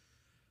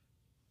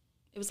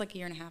 it was like a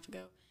year and a half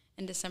ago.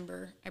 In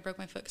December, I broke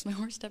my foot because my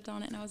horse stepped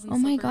on it and I was in Oh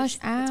my slippers. gosh,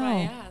 That's why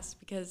I ow. asked,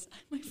 because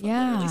my foot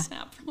Yeah. literally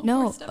snapped from a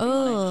No, horse stepping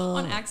on it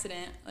on ugh.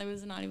 accident. It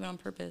was not even on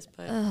purpose,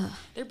 but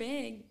they're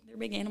big. They're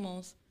big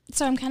animals.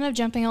 So I'm kind of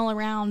jumping all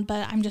around,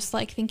 but I'm just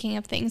like thinking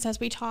of things as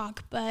we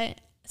talk.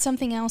 But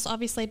something else,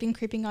 obviously, I've been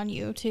creeping on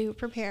you to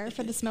prepare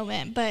for this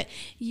moment. But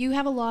you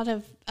have a lot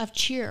of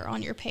cheer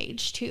on your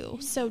page too.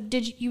 So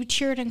you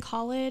cheered in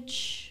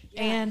college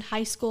and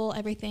high school,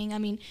 everything? I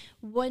mean,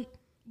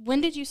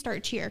 when did you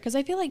start cheer? Because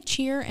I feel like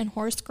cheer and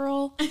horse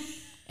girl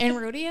and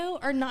rodeo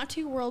are not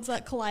two worlds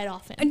that collide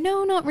often.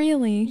 No, not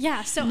really.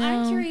 Yeah, so No.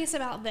 I'm curious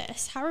about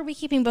this. How are we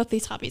keeping both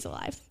these hobbies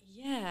alive?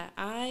 Yeah,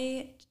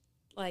 I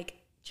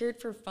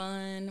cheered for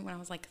fun when I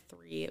was like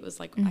 3. It was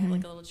like I had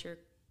like a little cheer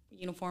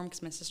uniform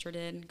because my sister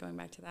did, going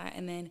back to that.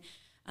 And then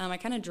I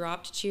kind of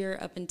dropped cheer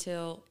up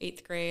until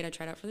 8th grade. I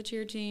tried out for the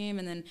cheer team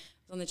and then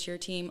was on the cheer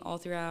team all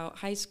throughout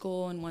high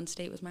school, and one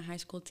state was my high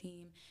school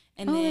team.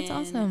 And That's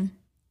awesome.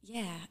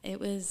 Yeah, it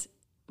was.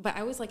 But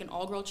I was like an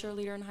all-girl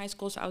cheerleader in high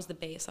school, so I was the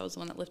base. I was the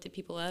one that lifted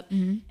people up.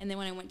 Mm-hmm. And then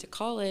when I went to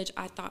college,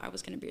 I thought I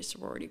was going to be a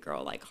sorority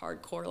girl, like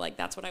hardcore. Like,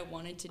 that's what I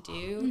wanted to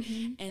do.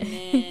 And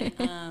then,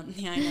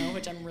 I know,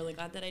 which I'm really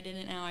glad that I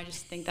didn't now. I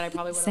just think that I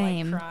probably would have,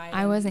 Same. cried.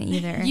 I wasn't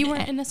either. You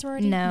weren't in a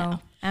sorority? No.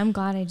 I'm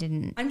glad I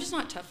didn't. I'm just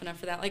not tough enough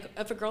for that. Like,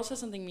 if a girl says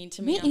something mean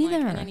to Me me, I'm like,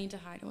 either. and I need to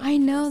hide away. I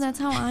know. That's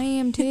how I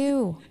am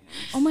too.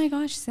 Oh my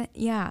gosh.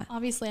 Yeah.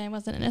 Obviously, I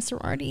wasn't in a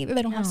sorority either.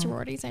 They don't have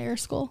sororities at your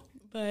school.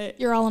 But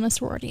You're all in a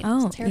sorority.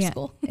 Oh, It's hair yeah.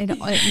 school.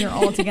 You're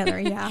all together.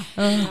 Yeah.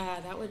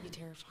 that would be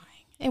terrifying.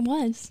 It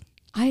was.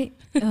 I've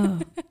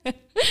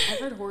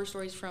heard horror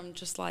stories from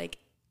just like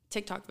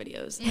TikTok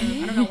videos.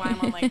 I don't know why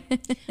I'm on like.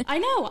 I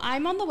know.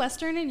 I'm on the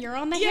Western and you're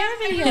on the hair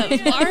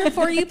videos. Our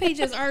For You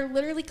pages are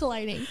literally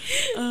colliding.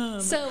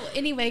 So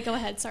anyway, go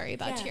ahead. Sorry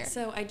about cheer.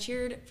 So I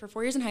cheered for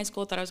 4 years in high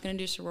school. Thought I was going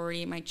to do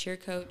sorority. My cheer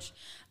coach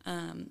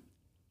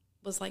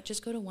was like,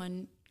 just go to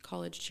one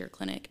college cheer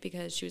clinic,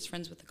 because she was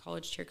friends with the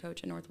college cheer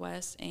coach at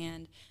Northwest,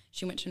 and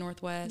she went to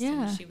Northwest.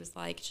 Yeah. And she was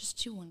like,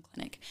 just do one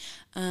clinic.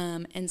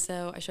 And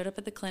so I showed up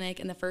at the clinic,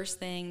 and the first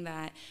thing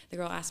that the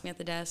girl asked me at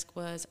the desk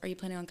was, are you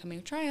planning on coming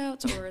to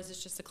tryouts, or is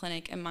this just a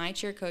clinic? And my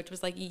cheer coach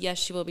was like, yes,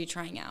 she will be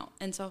trying out.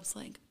 And so I was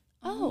like,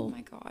 oh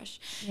my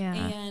gosh. Yeah.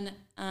 And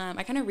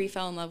I kind of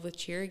re-fell in love with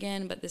cheer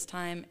again, but this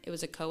time it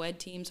was a co-ed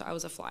team, so I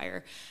was a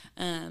flyer.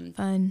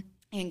 Fun.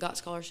 And got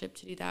scholarship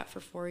to do that for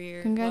 4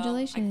 years.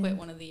 Congratulations. Well, I quit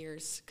one of the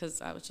years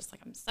because I was just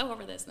like, I'm so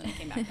over this. And then I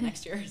came back the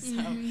next year.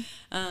 So,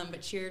 but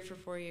cheered for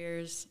 4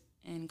 years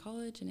in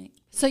college. And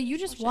So you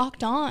just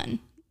walked on,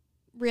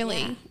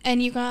 really? Yeah. And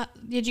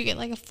did you get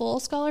like a full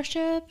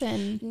scholarship?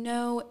 And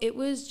no, it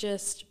was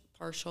just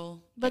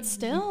partial. but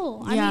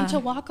still, I Yeah. mean, to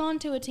walk on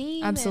to a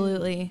team.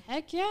 Absolutely. and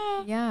heck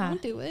yeah. Yeah. I'll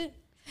do it.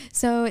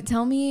 So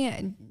tell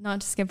me,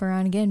 not to skip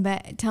around again,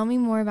 but tell me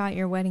more about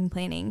your wedding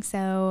planning.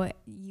 So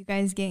you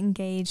guys get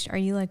engaged. Are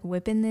you like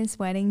whipping this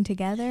wedding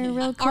together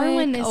real quick?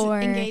 Arwen is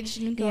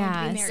engaged and going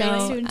to be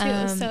married soon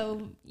too.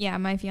 So yeah,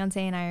 my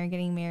fiance and I are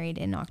getting married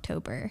in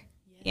October.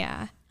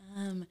 Yeah.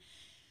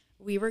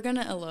 We were going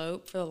to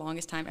elope for the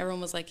longest time.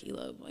 Everyone was like,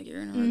 elope, like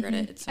you're going to regret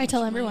it. It's so I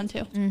tell much everyone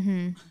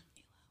money. to.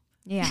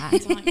 Yeah. I'm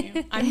telling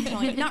you. I'm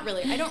telling you. Not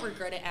really. I don't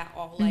regret it at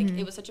all. Like,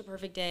 it was such a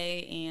perfect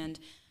day, and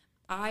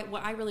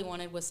what I really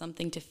wanted was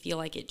something to feel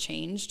like it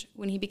changed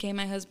when he became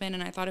my husband,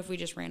 and I thought if we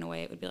just ran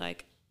away, it would be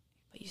like,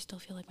 but you still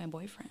feel like my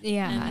boyfriend.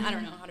 Yeah. And I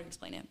don't know how to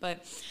explain it.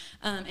 But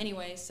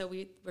anyway, so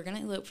we were going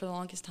to elope for the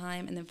longest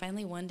time, and then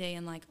finally one day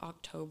in like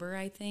October,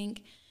 I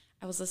think,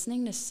 I was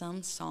listening to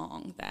some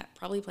song that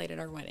probably played at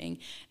our wedding,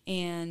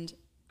 and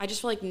I just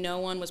feel like no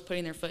one was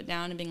putting their foot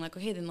down and being like,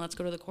 okay, then let's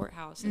go to the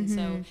courthouse. And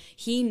so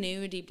he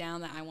knew deep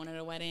down that I wanted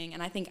a wedding,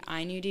 and I think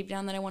I knew deep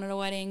down that I wanted a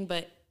wedding,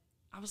 but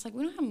I was like,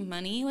 we don't have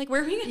money. Like,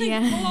 where are we going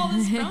to pull all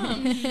this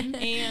from?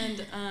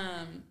 And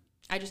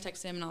I just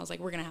texted him, and I was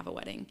like, we're going to have a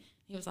wedding.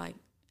 He was like,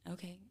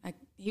 okay.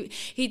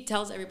 He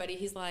tells everybody,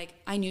 he's like,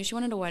 I knew she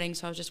wanted a wedding,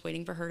 so I was just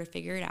waiting for her to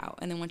figure it out.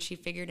 And then when she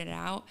figured it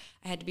out,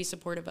 I had to be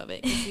supportive of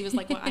it. Because he was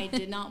like, what I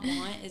did not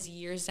want is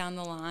years down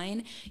the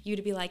line, you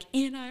to be like,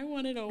 and I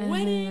wanted a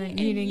wedding. And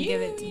you didn't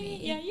give it to me.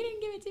 Yeah, you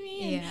didn't give it to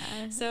me. Yeah.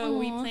 And so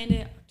we planned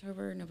it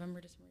October,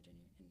 November, December,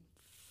 January,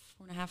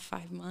 in 4.5,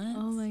 5 months.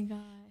 Oh my gosh.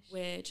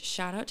 Which,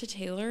 shout out to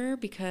Taylor,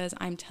 because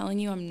I'm telling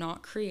you, I'm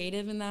not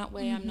creative in that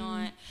way. I'm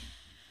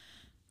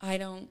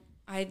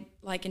I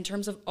like in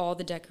terms of all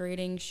the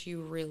decorating, she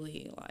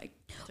really like.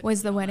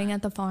 Was the wedding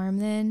at the farm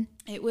then?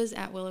 It was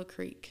at Willow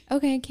Creek.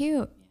 Okay,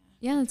 cute.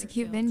 Yeah, that's a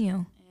cute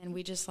venue. And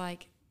we just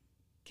like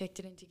kicked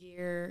it into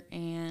gear,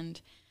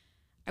 and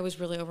I was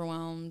really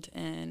overwhelmed,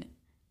 and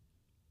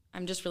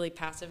I'm just really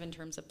passive in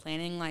terms of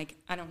planning. Like,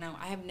 I don't know.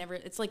 I have never,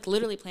 it's like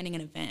literally planning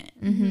an event.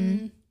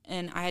 Mm-hmm.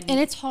 And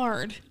it's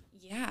hard.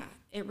 Yeah,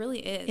 it really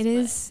is. It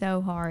is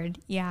so hard.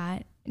 Yeah.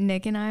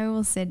 Nick and I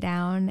will sit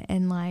down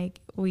and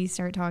like we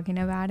start talking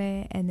about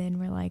it, and then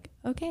we're like,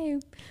 okay,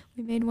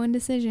 we made one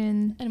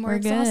decision and we're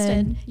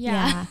exhausted. Good.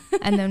 Yeah.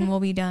 And then we'll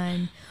be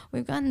done.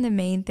 We've gotten the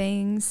main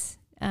things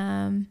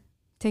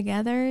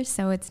together,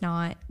 so it's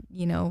not,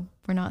 you know,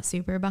 we're not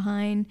super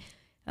behind.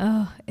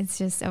 Oh, it's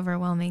just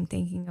overwhelming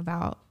thinking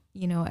about,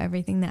 you know,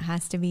 everything that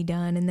has to be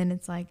done. And then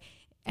it's like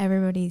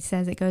everybody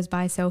says it goes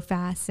by so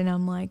fast, and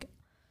I'm like,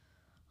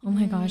 oh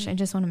my gosh, I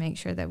just want to make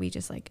sure that we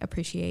just like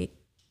appreciate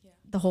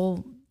the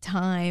whole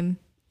time.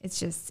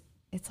 It's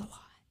a lot.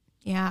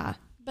 Yeah.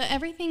 But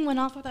everything went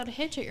off without a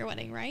hitch at your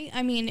wedding, right?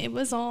 I mean, it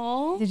was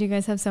all. Did you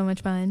guys have so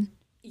much fun?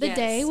 The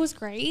day was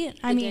great.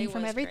 I mean,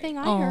 from everything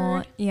I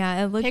heard.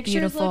 Yeah, it looked Pictures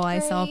beautiful. looked I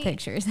saw great.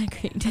 pictures. I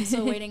agreed. I'm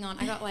still waiting on.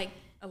 I got like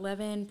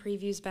 11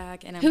 previews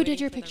back, and I'm Who did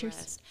waiting your for the pictures?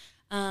 rest.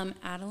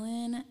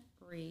 Adeline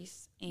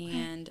Reese,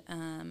 and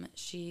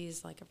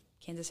she's like a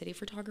Kansas City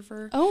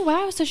photographer. Oh,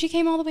 wow. So she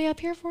came all the way up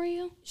here for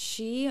you?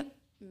 She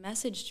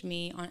messaged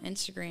me on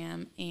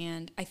Instagram,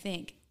 and I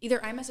think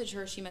either I messaged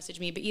her or she messaged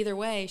me, but either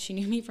way, she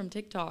knew me from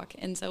TikTok,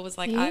 and so was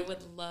like, I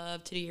would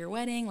love to do your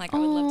wedding. Like, I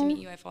would love to meet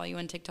you. I follow you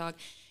on TikTok,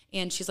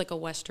 and she's like a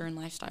Western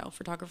lifestyle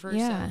photographer.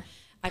 Yeah. So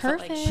I felt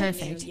like she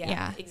Perfect. knew,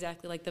 Yeah.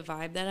 exactly like the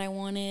vibe that I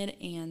wanted,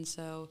 and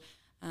so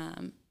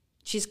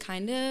she's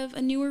kind of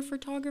a newer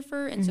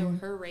photographer, and so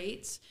her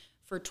rates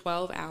for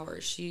 12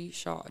 hours, she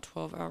shot a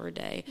 12-hour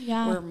day,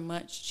 were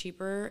much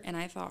cheaper, and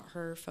I thought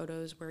her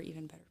photos were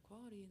even better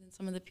quality than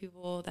some of the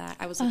people that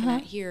I was looking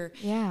at here.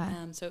 Yeah.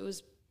 So it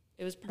was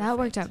perfect. That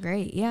worked out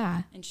great.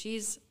 Yeah. And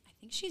I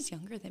think she's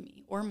younger than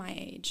me, or my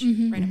age,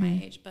 right at my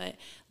age, but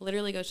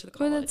literally goes to the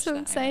college. Oh, that's so that I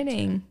went to.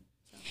 exciting.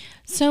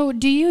 So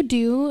do you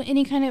do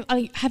any kind of,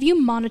 have you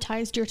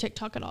monetized your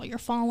TikTok at all? Your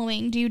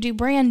following? Do you do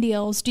brand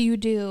deals? Do you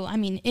do, I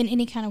mean, in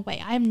any kind of way?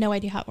 I have no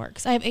idea how it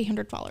works. I have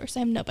 800 followers.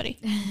 I have nobody.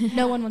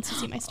 No one wants to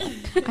see my stuff.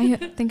 I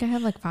think I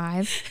have like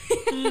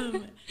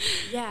 5.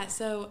 Yeah,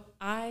 so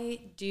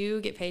I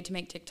do get paid to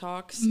make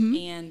TikToks,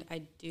 and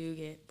I do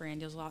get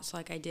brand deals a lot. So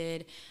like I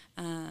did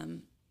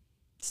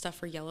stuff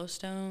for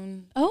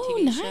Yellowstone. Oh,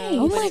 TV nice. show,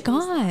 Oh but my it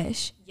was,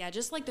 gosh. yeah,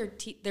 just like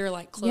their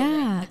like clothing,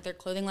 Yeah. like their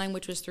clothing line,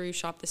 which was through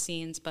Shop the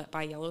Scenes, but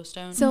by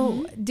Yellowstone.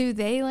 So do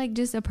they like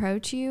just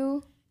approach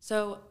you?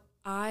 So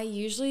I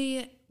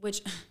usually,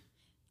 which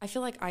I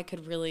feel like I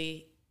could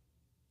really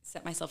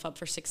set myself up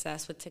for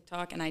success with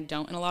TikTok, and I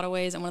don't in a lot of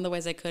ways. And one of the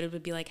ways I could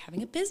would be like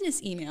having a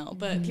business email,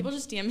 but people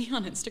just DM me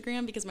on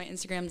Instagram because my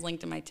Instagram's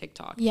linked to my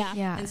TikTok. Yeah.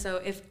 Yeah. And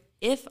so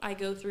if I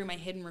go through my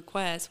hidden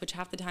requests, which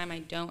half the time I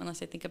don't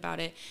unless I think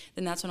about it,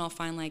 then that's when I'll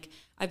find like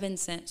I've been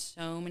sent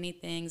so many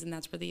things, and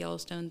that's where the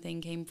Yellowstone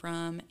thing came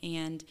from.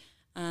 And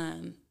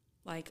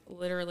like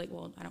literally,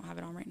 well, I don't have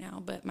it on right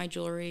now, but my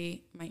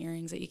jewelry, my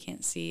earrings that you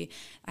can't see,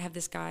 I have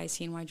this guy,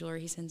 CNY Jewelry,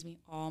 he sends me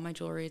all my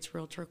jewelry. It's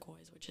real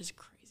turquoise, which is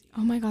crazy.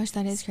 Oh my gosh,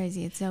 that is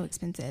crazy. It's so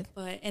expensive.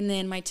 And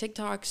then my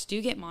TikToks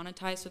do get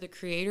monetized. So the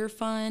creator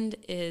fund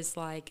is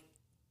like,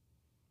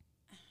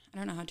 I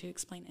don't know how to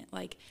explain it.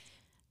 Like,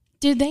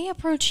 Did they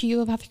approach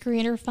you about the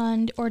creator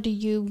fund, or do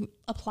you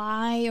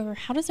apply, or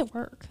how does it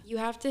work? you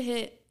have to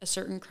hit a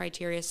certain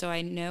criteria. So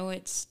I know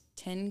it's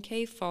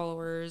 10K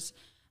followers.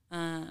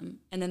 And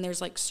then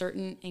there's like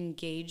certain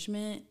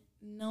engagement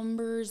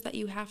numbers that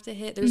you have to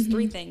hit. There's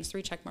 3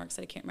 check marks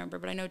that I can't remember,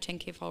 but I know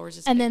 10K followers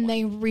is. And then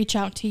they reach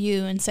out to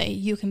you and say,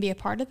 you can be a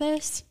part of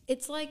this?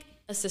 It's like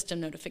a system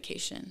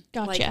notification.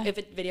 Gotcha. Like if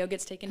a video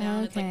gets taken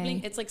down, it's like Okay.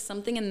 bling. It's like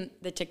something in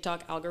the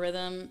TikTok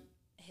algorithm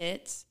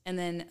hits, and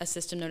then a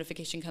system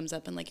notification comes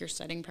up in like your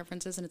setting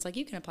preferences, and it's like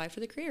you can apply for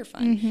the creator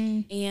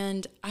fund.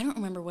 And I don't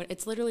remember what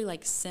it's literally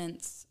like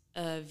cents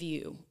a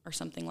view or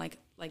something like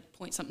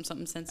point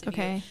something cents a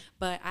view.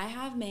 But I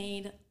have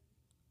made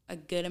a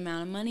good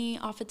amount of money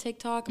off of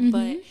TikTok,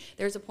 but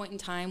there's a point in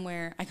time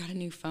where I got a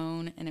new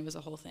phone and it was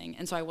a whole thing.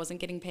 And so I wasn't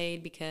getting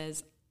paid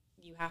because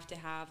you have to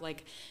have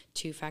like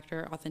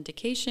 2-factor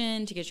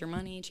authentication to get your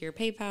money to your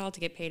PayPal to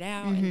get paid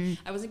out. And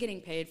I wasn't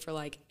getting paid for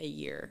like a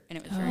year, and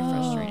it was very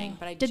frustrating.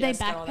 But I Did they just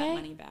got back all pay? that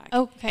money back.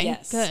 Okay,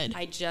 yes, good.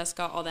 I just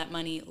got all that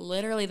money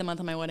literally the month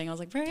of my wedding. I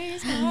was like,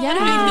 praise God. Yeah.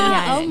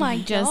 Yeah, Oh my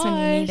gosh. just when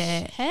you need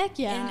it. Heck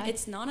yeah. And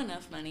it's not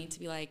enough money to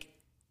be like,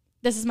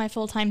 This is my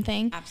full-time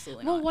thing.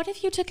 absolutely Well, not. what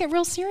if you took it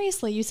real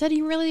seriously? You said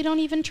you really don't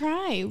even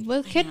try. Well,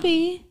 it could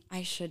be.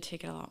 I should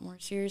take it a lot more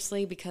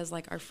seriously because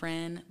like our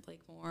friend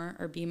Blake Moore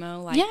or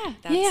BMO, like Yeah,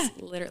 that's yeah.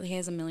 literally, he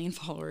has 1 million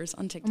followers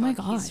on TikTok. my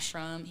gosh.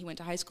 He went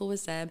to high school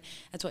with Zeb.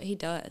 That's what he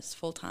does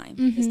full time,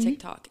 his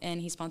TikTok.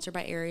 And he's sponsored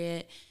by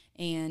Ariat,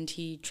 and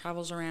he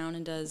travels around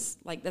and does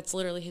like, that's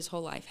literally his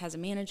whole life, has a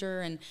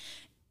manager, and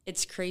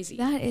it's crazy.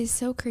 That is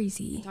so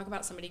crazy. Talk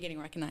about somebody getting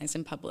recognized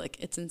in public.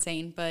 It's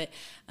insane. But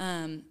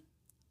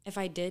if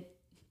I did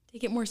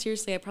take it more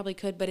seriously, I probably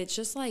could. But it's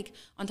just like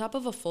on top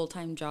of a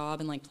full-time job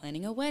and like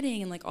planning a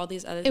wedding and like all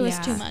these other It things.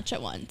 was too much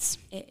at once.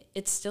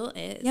 It still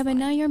is. Yeah, but like,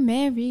 now you're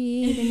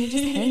married and you're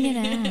just hanging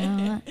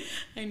out.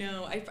 I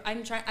know.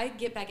 I'm trying. I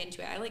get back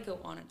into it. I like go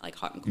on like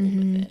hot and cold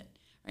with it.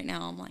 Right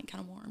now, I'm like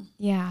kind of warm.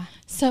 Yeah.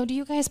 So do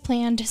you guys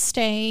plan to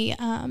stay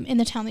in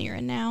the town that you're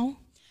in now?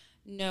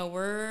 No,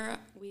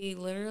 we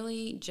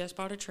literally just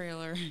bought a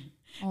trailer.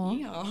 Aw.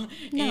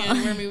 Yeah.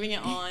 And we're moving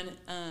it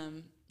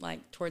on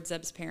like towards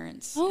Zeb's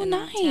parents. Oh, in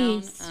that town.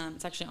 nice.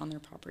 It's actually on their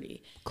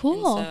property.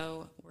 Cool. And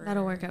so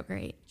That'll work out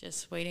great.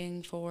 Just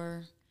waiting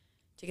to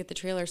get the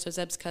trailer. So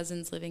Zeb's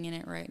cousin's living in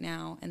it right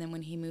now, and then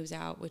when he moves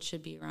out, which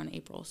should be around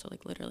April, so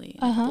like literally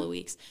in a couple of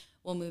weeks,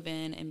 we'll move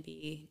in and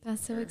be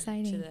That's so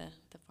exciting. to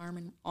the farm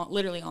and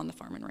literally on the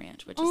farm and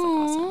ranch, which is Oh,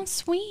 like awesome.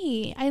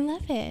 sweet. I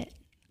love it.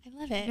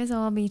 You guys will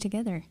all be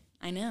together.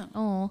 I know.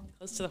 Oh.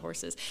 Close to the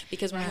horses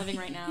because where I'm living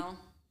right now,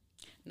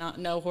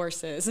 no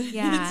horses.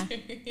 Yeah.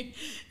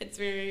 it's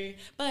very,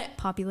 but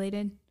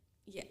Populated.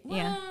 yeah.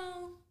 Yeah.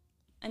 Well,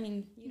 I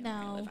mean, you know where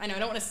I No. live. I know. I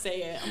don't want to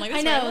say it. I'm like,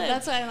 I that's where know. I live.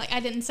 That's why I'm like, I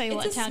didn't say It's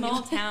what a town you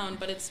small live. town,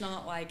 but it's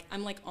not like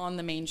I'm like on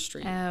the main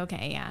street.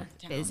 Okay, yeah.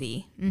 Town.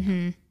 Busy.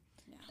 Mm-hmm.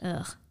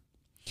 Ugh.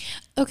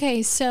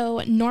 Okay,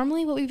 so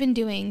normally what we've been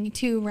doing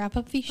to wrap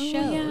up these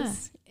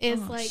shows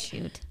is like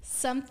shoot.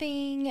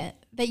 something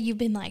that you've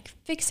been like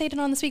fixated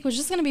on this week, which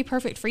is going to be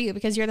perfect for you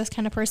because you're this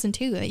kind of person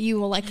too, that you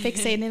will like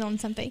fixate in on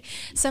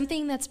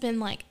something that's been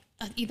like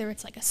either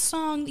it's like a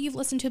song that you've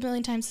listened to a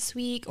million times this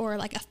week, or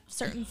like a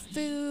certain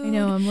food. I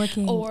know, I'm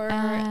looking. Or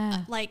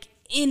like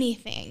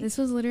anything. This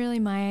was literally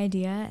my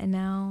idea, and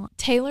now...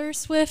 Taylor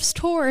Swift's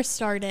tour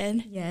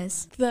started.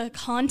 Yes. The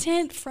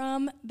content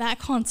from that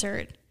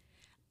concert,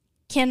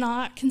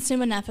 cannot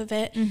consume enough of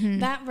it.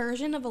 That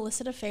version of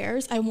Illicit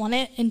Affairs, I want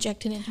it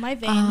injected into my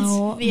veins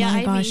Oh via my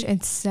IV. gosh,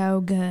 it's so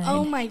good.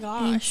 Oh my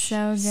gosh. It's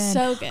so good.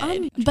 So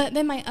good. But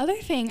then my other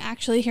thing,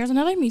 actually, here's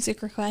another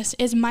music request,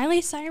 is Miley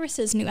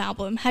Cyrus's new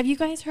album. Have you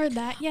guys heard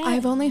that yet?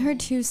 I've only heard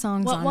 2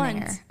 songs What on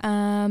ones?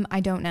 there.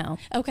 I don't know.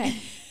 Okay.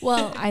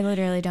 Well, I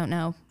literally don't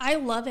know. I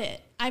love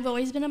it. I've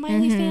always been a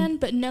Miley fan,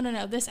 but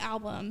no. This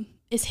album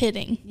is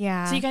hitting.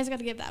 Yeah. So you guys got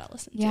to give that a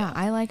listen Yeah, to.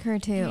 I like her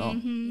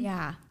too.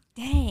 Yeah.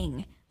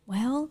 Dang.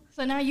 Well,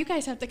 So now you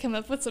guys have to come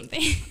up with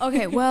something.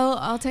 okay. Well,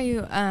 I'll tell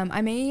you.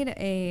 I made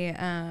a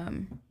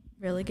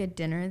really good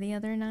dinner the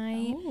other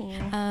night.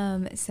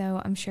 Oh.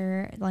 So I'm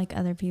sure like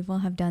other people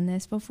have done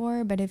this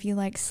before, but if you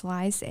like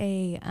slice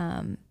a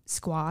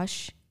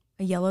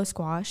yellow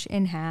squash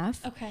in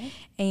half, Okay.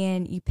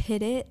 and you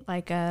pit it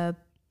like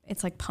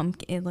it's like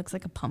pumpkin. It looks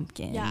like a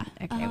pumpkin. Yeah.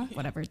 Okay.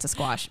 Whatever. It's a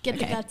squash. Get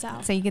the Okay. guts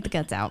out. So you get the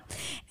guts out,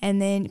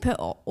 and then you put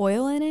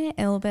oil in it and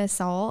a little bit of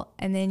salt,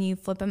 and then you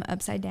flip them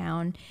upside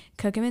down,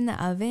 cook them in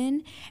the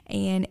oven,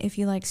 and if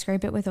you like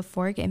scrape it with a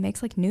fork, it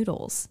makes like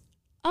noodles.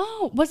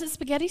 Oh, was it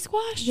spaghetti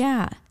squash?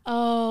 Yeah.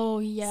 Oh,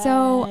 yes.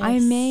 So I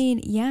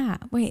made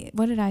Wait,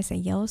 what did I say?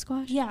 Yellow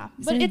squash? Yeah,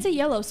 but it's a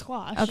yellow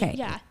squash. Okay.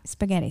 Yeah.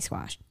 Spaghetti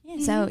squash.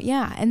 So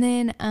yeah, and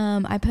then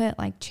I put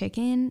like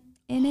chicken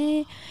in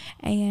it,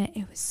 and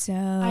it was so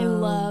I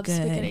love good.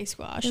 spaghetti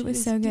squash. It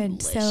was so good.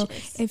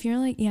 delicious. So if you're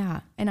like,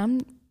 and I'm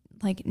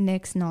like,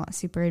 Nick's not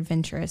super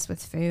adventurous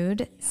with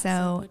food,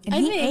 so and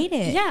he ate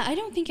it. Yeah, I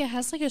don't think it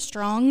has like a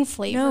strong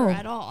flavor No.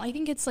 at all. I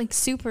think it's like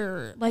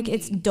super Like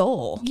it's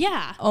dull.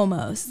 yeah.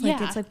 Almost like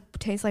Yeah. it's like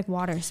tastes like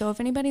water. So if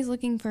anybody's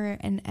looking for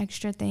an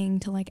extra thing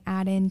to like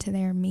add into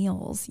their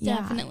meals,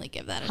 Definitely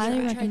give that a Highly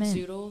try. Tried recommend.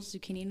 zoodles,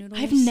 zucchini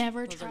noodles. I've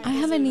never Those are tried good. I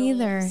haven't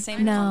either.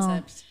 Same no.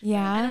 concept. I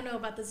Yeah. don't know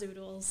about the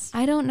zoodles.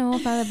 I don't know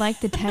if I would like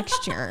the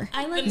texture.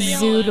 I like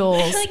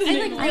Zoodles.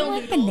 I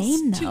like the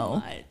noodles name too though.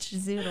 much.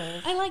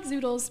 Zoodles. I like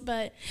zoodles,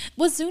 but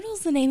was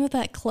zoodles the name of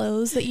that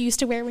clothes that you used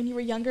to wear when you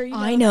were younger? You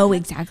I know that?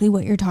 exactly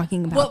what you're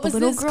talking about. What the was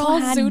little this girl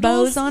called? had Zoodles?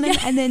 bows on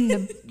it, and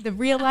then the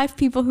real life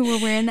people who were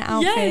wearing the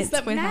outfits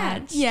that would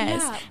have matched.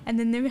 yes, Yeah. and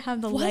then they would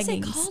have the Was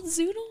leggings. it called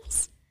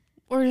zoodles?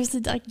 Or is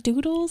it like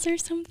doodles or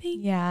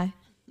something? Yeah,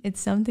 it's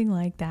something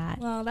like that.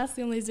 Well, that's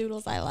the only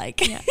zoodles I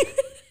like. Yeah.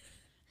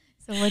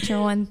 So what's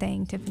your one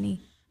thing,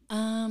 Tiffany?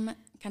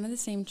 Kind of the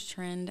same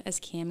trend as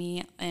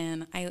Cammie,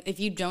 and if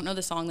you don't know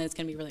the song, then it's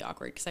gonna be really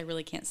awkward because I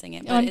really can't sing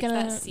it. But I'm it's gonna-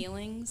 that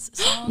Ceilings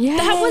song. Yeah.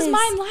 That was Yes.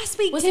 mine last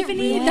week, Was it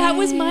Tiffany. really? That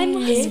was mine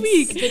last It's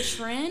week. the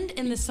trend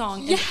in the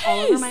song is all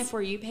over my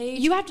For You page.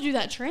 You have to do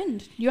that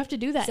trend. You have to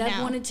do that Zeb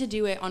now. wanted to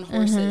do it on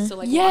horses, so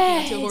like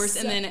walking up to a horse,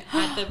 and then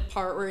at the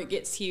part where it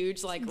gets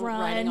huge, like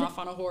riding Run. off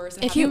on a horse.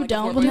 And If having, you like, a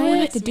don't Well, do now four-wheeler we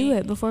it, have to next do me.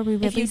 it before we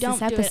if you release don't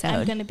this do it, I'm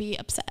episode. going to be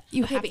upset.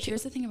 You Okay, have but to.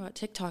 here's the thing about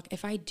TikTok.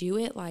 If I do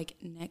it like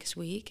next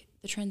week,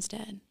 the trend's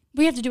dead.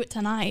 We have to do it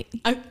tonight.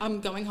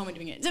 I'm going home and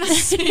doing it.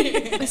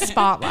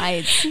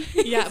 Spotlights.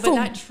 Yeah, but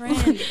that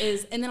trend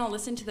is, and then I'll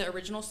listen to the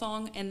original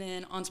song, and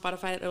then on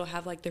Spotify it'll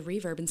have like the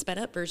reverb and sped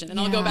up version, and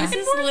I'll go Yeah. back This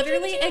and is forth.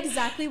 literally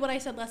exactly what I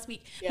said last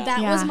week. Yeah.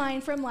 That Yeah. was mine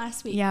from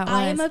last week. Yeah, it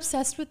I am was.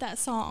 obsessed with that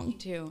song.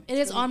 too. It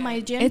is really on my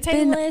good. gym It's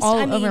playlist. been all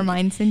I mean, over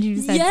mine since you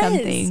said yes,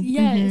 something.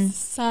 Yes, Mhm.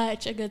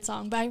 such a good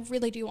song. But I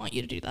really do want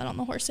you to do that on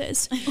the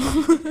horses.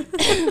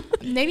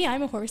 Maybe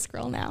I'm a horse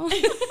girl now.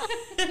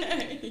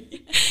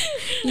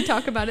 You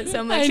talk about it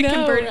so much, I you know,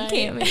 converted right?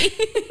 Dude,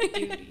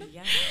 Cammy.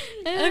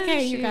 yeah.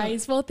 Okay, you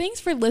guys. Well, thanks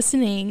for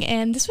listening,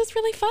 and this was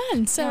really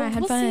fun. So Yeah, I had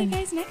we'll see you fun.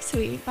 guys next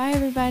week. Bye,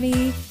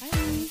 everybody.